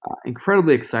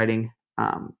incredibly exciting.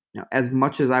 As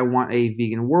much as I want a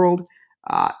vegan world,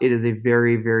 it is a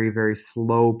very, very, very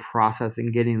slow process in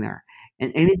getting there.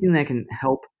 And anything that can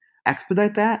help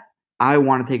expedite that, I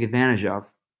want to take advantage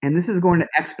of. And this is going to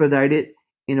expedite it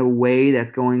in a way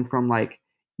that's going from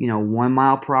 1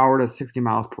 mile per hour to 60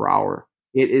 miles per hour.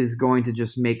 It is going to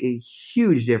just make a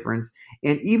huge difference.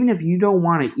 And even if you don't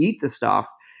want to eat the stuff,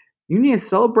 you need to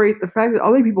celebrate the fact that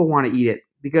other people want to eat it,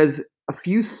 because a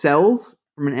few cells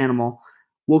from an animal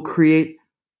will create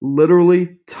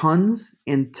literally tons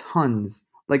and tons,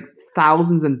 like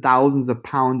thousands and thousands of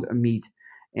pounds of meat.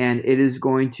 And it is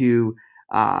going to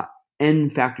uh,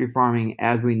 end factory farming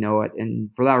as we know it. And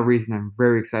for that reason, I'm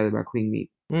very excited about clean meat.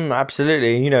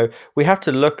 Absolutely. We have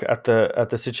to look at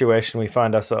the situation we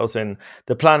find ourselves in.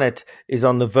 The planet is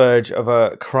on the verge of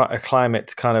a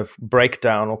climate kind of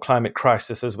breakdown or climate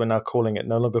crisis, as we're now calling it.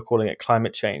 No longer calling it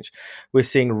climate change. We're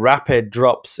seeing rapid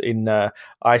drops in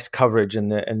ice coverage in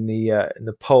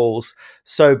the poles,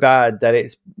 so bad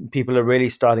that people are really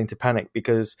starting to panic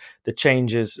because the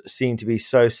changes seem to be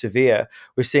so severe.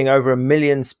 We're seeing over 1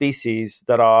 million species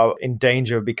that are in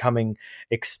danger of becoming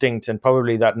extinct, and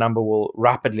probably that number will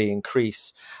rapidly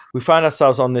increase. We find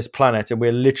ourselves on this planet, and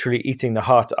we're literally eating the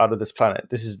heart out of this planet.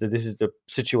 This is the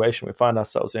situation we find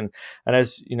ourselves in. And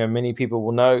as many people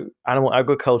will know, animal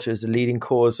agriculture is the leading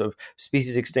cause of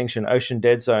species extinction, ocean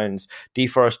dead zones,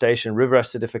 deforestation, river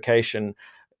acidification.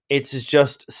 It's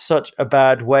just such a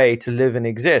bad way to live and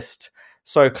exist.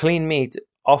 So clean meat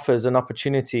offers an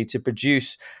opportunity to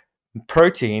produce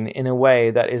protein in a way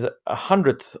that is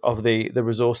 100th of the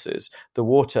resources, the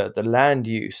water, the land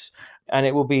use, and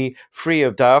it will be free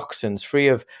of dioxins, free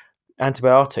of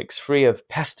antibiotics, free of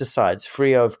pesticides,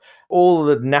 free of all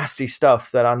the nasty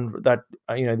stuff that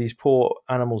these poor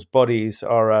animals' bodies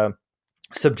are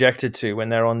subjected to when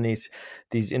they're on these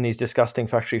disgusting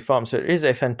factory farms. So it is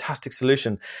a fantastic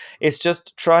solution. It's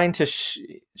just trying to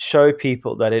show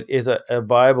people that it is a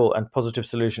viable and positive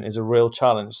solution is a real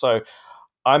challenge. So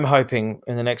I'm hoping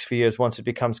in the next few years, once it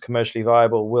becomes commercially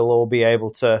viable, we'll all be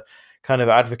able to kind of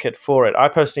advocate for it. I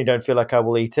personally don't feel like I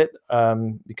will eat it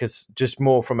because just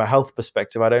more from a health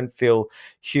perspective, I don't feel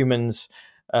humans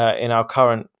in our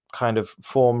current kind of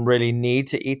form really need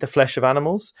to eat the flesh of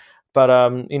animals. But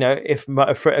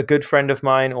if a good friend of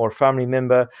mine or a family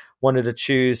member wanted to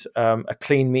choose a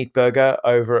clean meat burger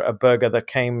over a burger that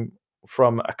came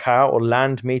from a cow, or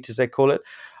land meat as they call it,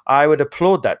 I would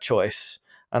applaud that choice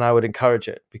and I would encourage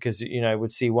it because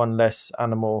would see one less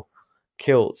animal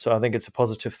killed. So I think it's a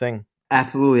positive thing.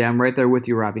 Absolutely. I'm right there with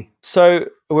you, Robbie. So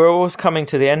we're almost coming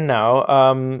to the end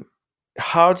now.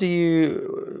 How do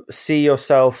you see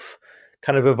yourself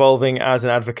kind of evolving as an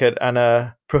advocate and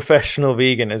a professional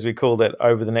vegan, as we called it,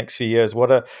 over the next few years?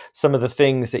 What are some of the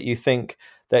things that you think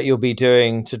that you'll be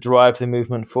doing to drive the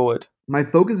movement forward? My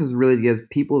focus is really to get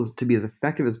people to be as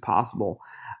effective as possible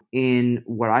in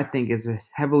what I think is a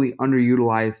heavily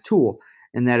underutilized tool,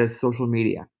 and that is social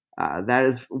media. That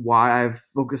is why I've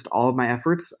focused all of my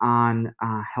efforts on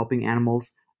helping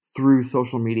animals through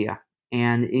social media.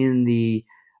 And in the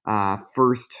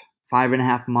first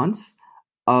 5.5 months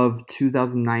of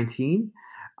 2019,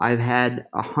 I've had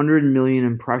 100 million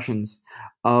impressions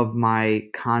of my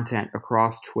content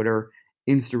across Twitter,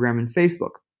 Instagram, and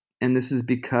Facebook. And this is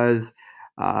because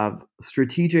of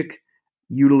strategic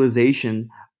utilization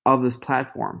of this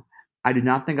platform. I do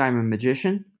not think I'm a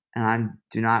magician, and I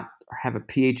do not have a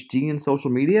PhD in social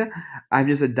media. I've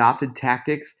just adopted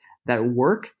tactics that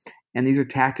work, and these are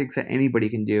tactics that anybody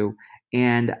can do.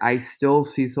 And I still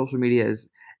see social media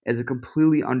as a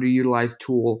completely underutilized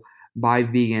tool by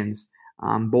vegans,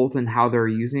 both in how they're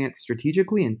using it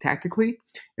strategically and tactically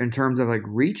in terms of like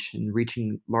reach and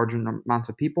reaching larger amounts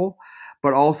of people,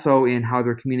 but also in how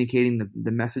they're communicating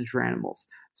the message for animals.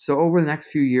 So over the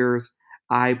next few years,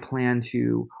 I plan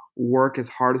to work as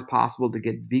hard as possible to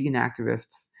get vegan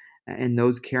activists and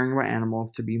those caring about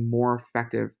animals to be more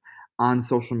effective on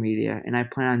social media, and I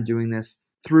plan on doing this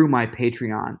through my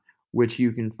Patreon, which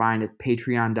you can find at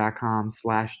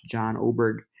patreon.com/John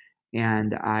Oberg.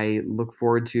 And I look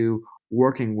forward to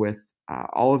working with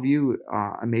all of you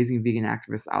amazing vegan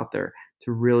activists out there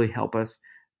to really help us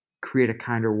create a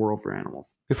kinder world for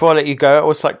animals. Before I let you go, I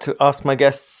always like to ask my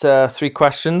guests three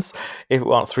questions.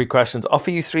 Three questions. Offer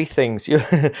you three things.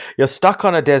 You're stuck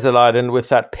on a desert island with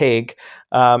that pig,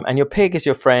 and your pig is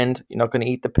your friend. You're not going to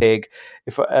eat the pig.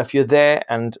 If you're there,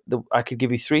 and I could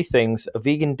give you three things: a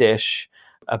vegan dish,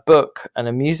 a book, and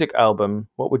a music album.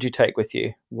 What would you take with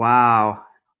you? Wow,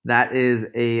 that is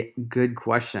a good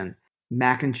question.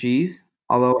 Mac and cheese.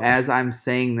 Although, as I'm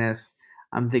saying this,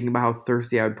 I'm thinking about how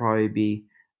thirsty I would probably be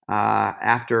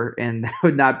after, and that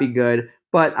would not be good.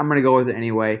 But I'm gonna go with it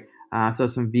anyway. So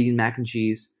some vegan mac and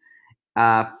cheese.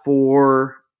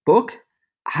 For book,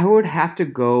 I would have to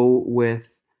go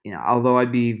with, although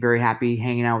I'd be very happy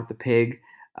hanging out with the pig,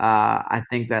 I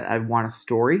think that I'd want a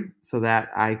story so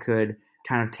that I could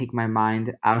kind of take my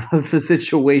mind out of the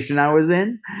situation I was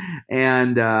in.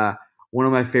 And one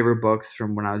of my favorite books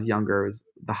from when I was younger was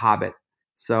The Hobbit.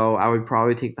 So I would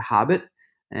probably take The Hobbit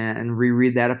and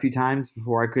reread that a few times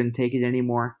before I couldn't take it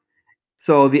anymore.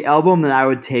 So the album that I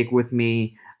would take with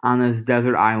me on this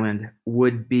desert island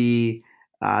would be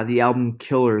the album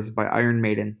Killers by Iron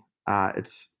Maiden.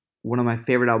 It's one of my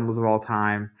favorite albums of all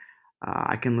time.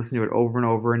 I can listen to it over and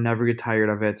over and never get tired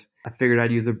of it. I figured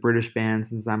I'd use a British band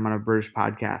since I'm on a British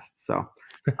podcast. So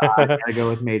I gotta go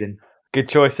with Maiden. Good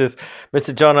choices.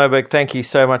 Mr. John Oberg, thank you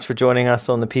so much for joining us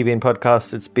on the PBN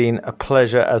podcast. It's been a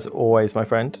pleasure as always, my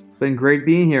friend. It's been great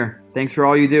being here. Thanks for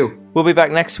all you do. We'll be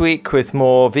back next week with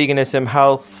more veganism,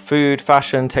 health, food,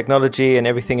 fashion, technology, and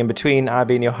everything in between. I've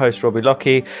been your host, Robbie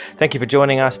Lockie. Thank you for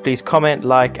joining us. Please comment,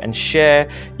 like, and share.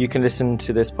 You can listen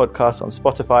to this podcast on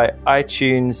Spotify,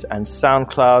 iTunes, and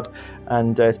SoundCloud.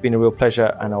 And it's been a real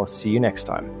pleasure, and I'll see you next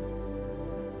time.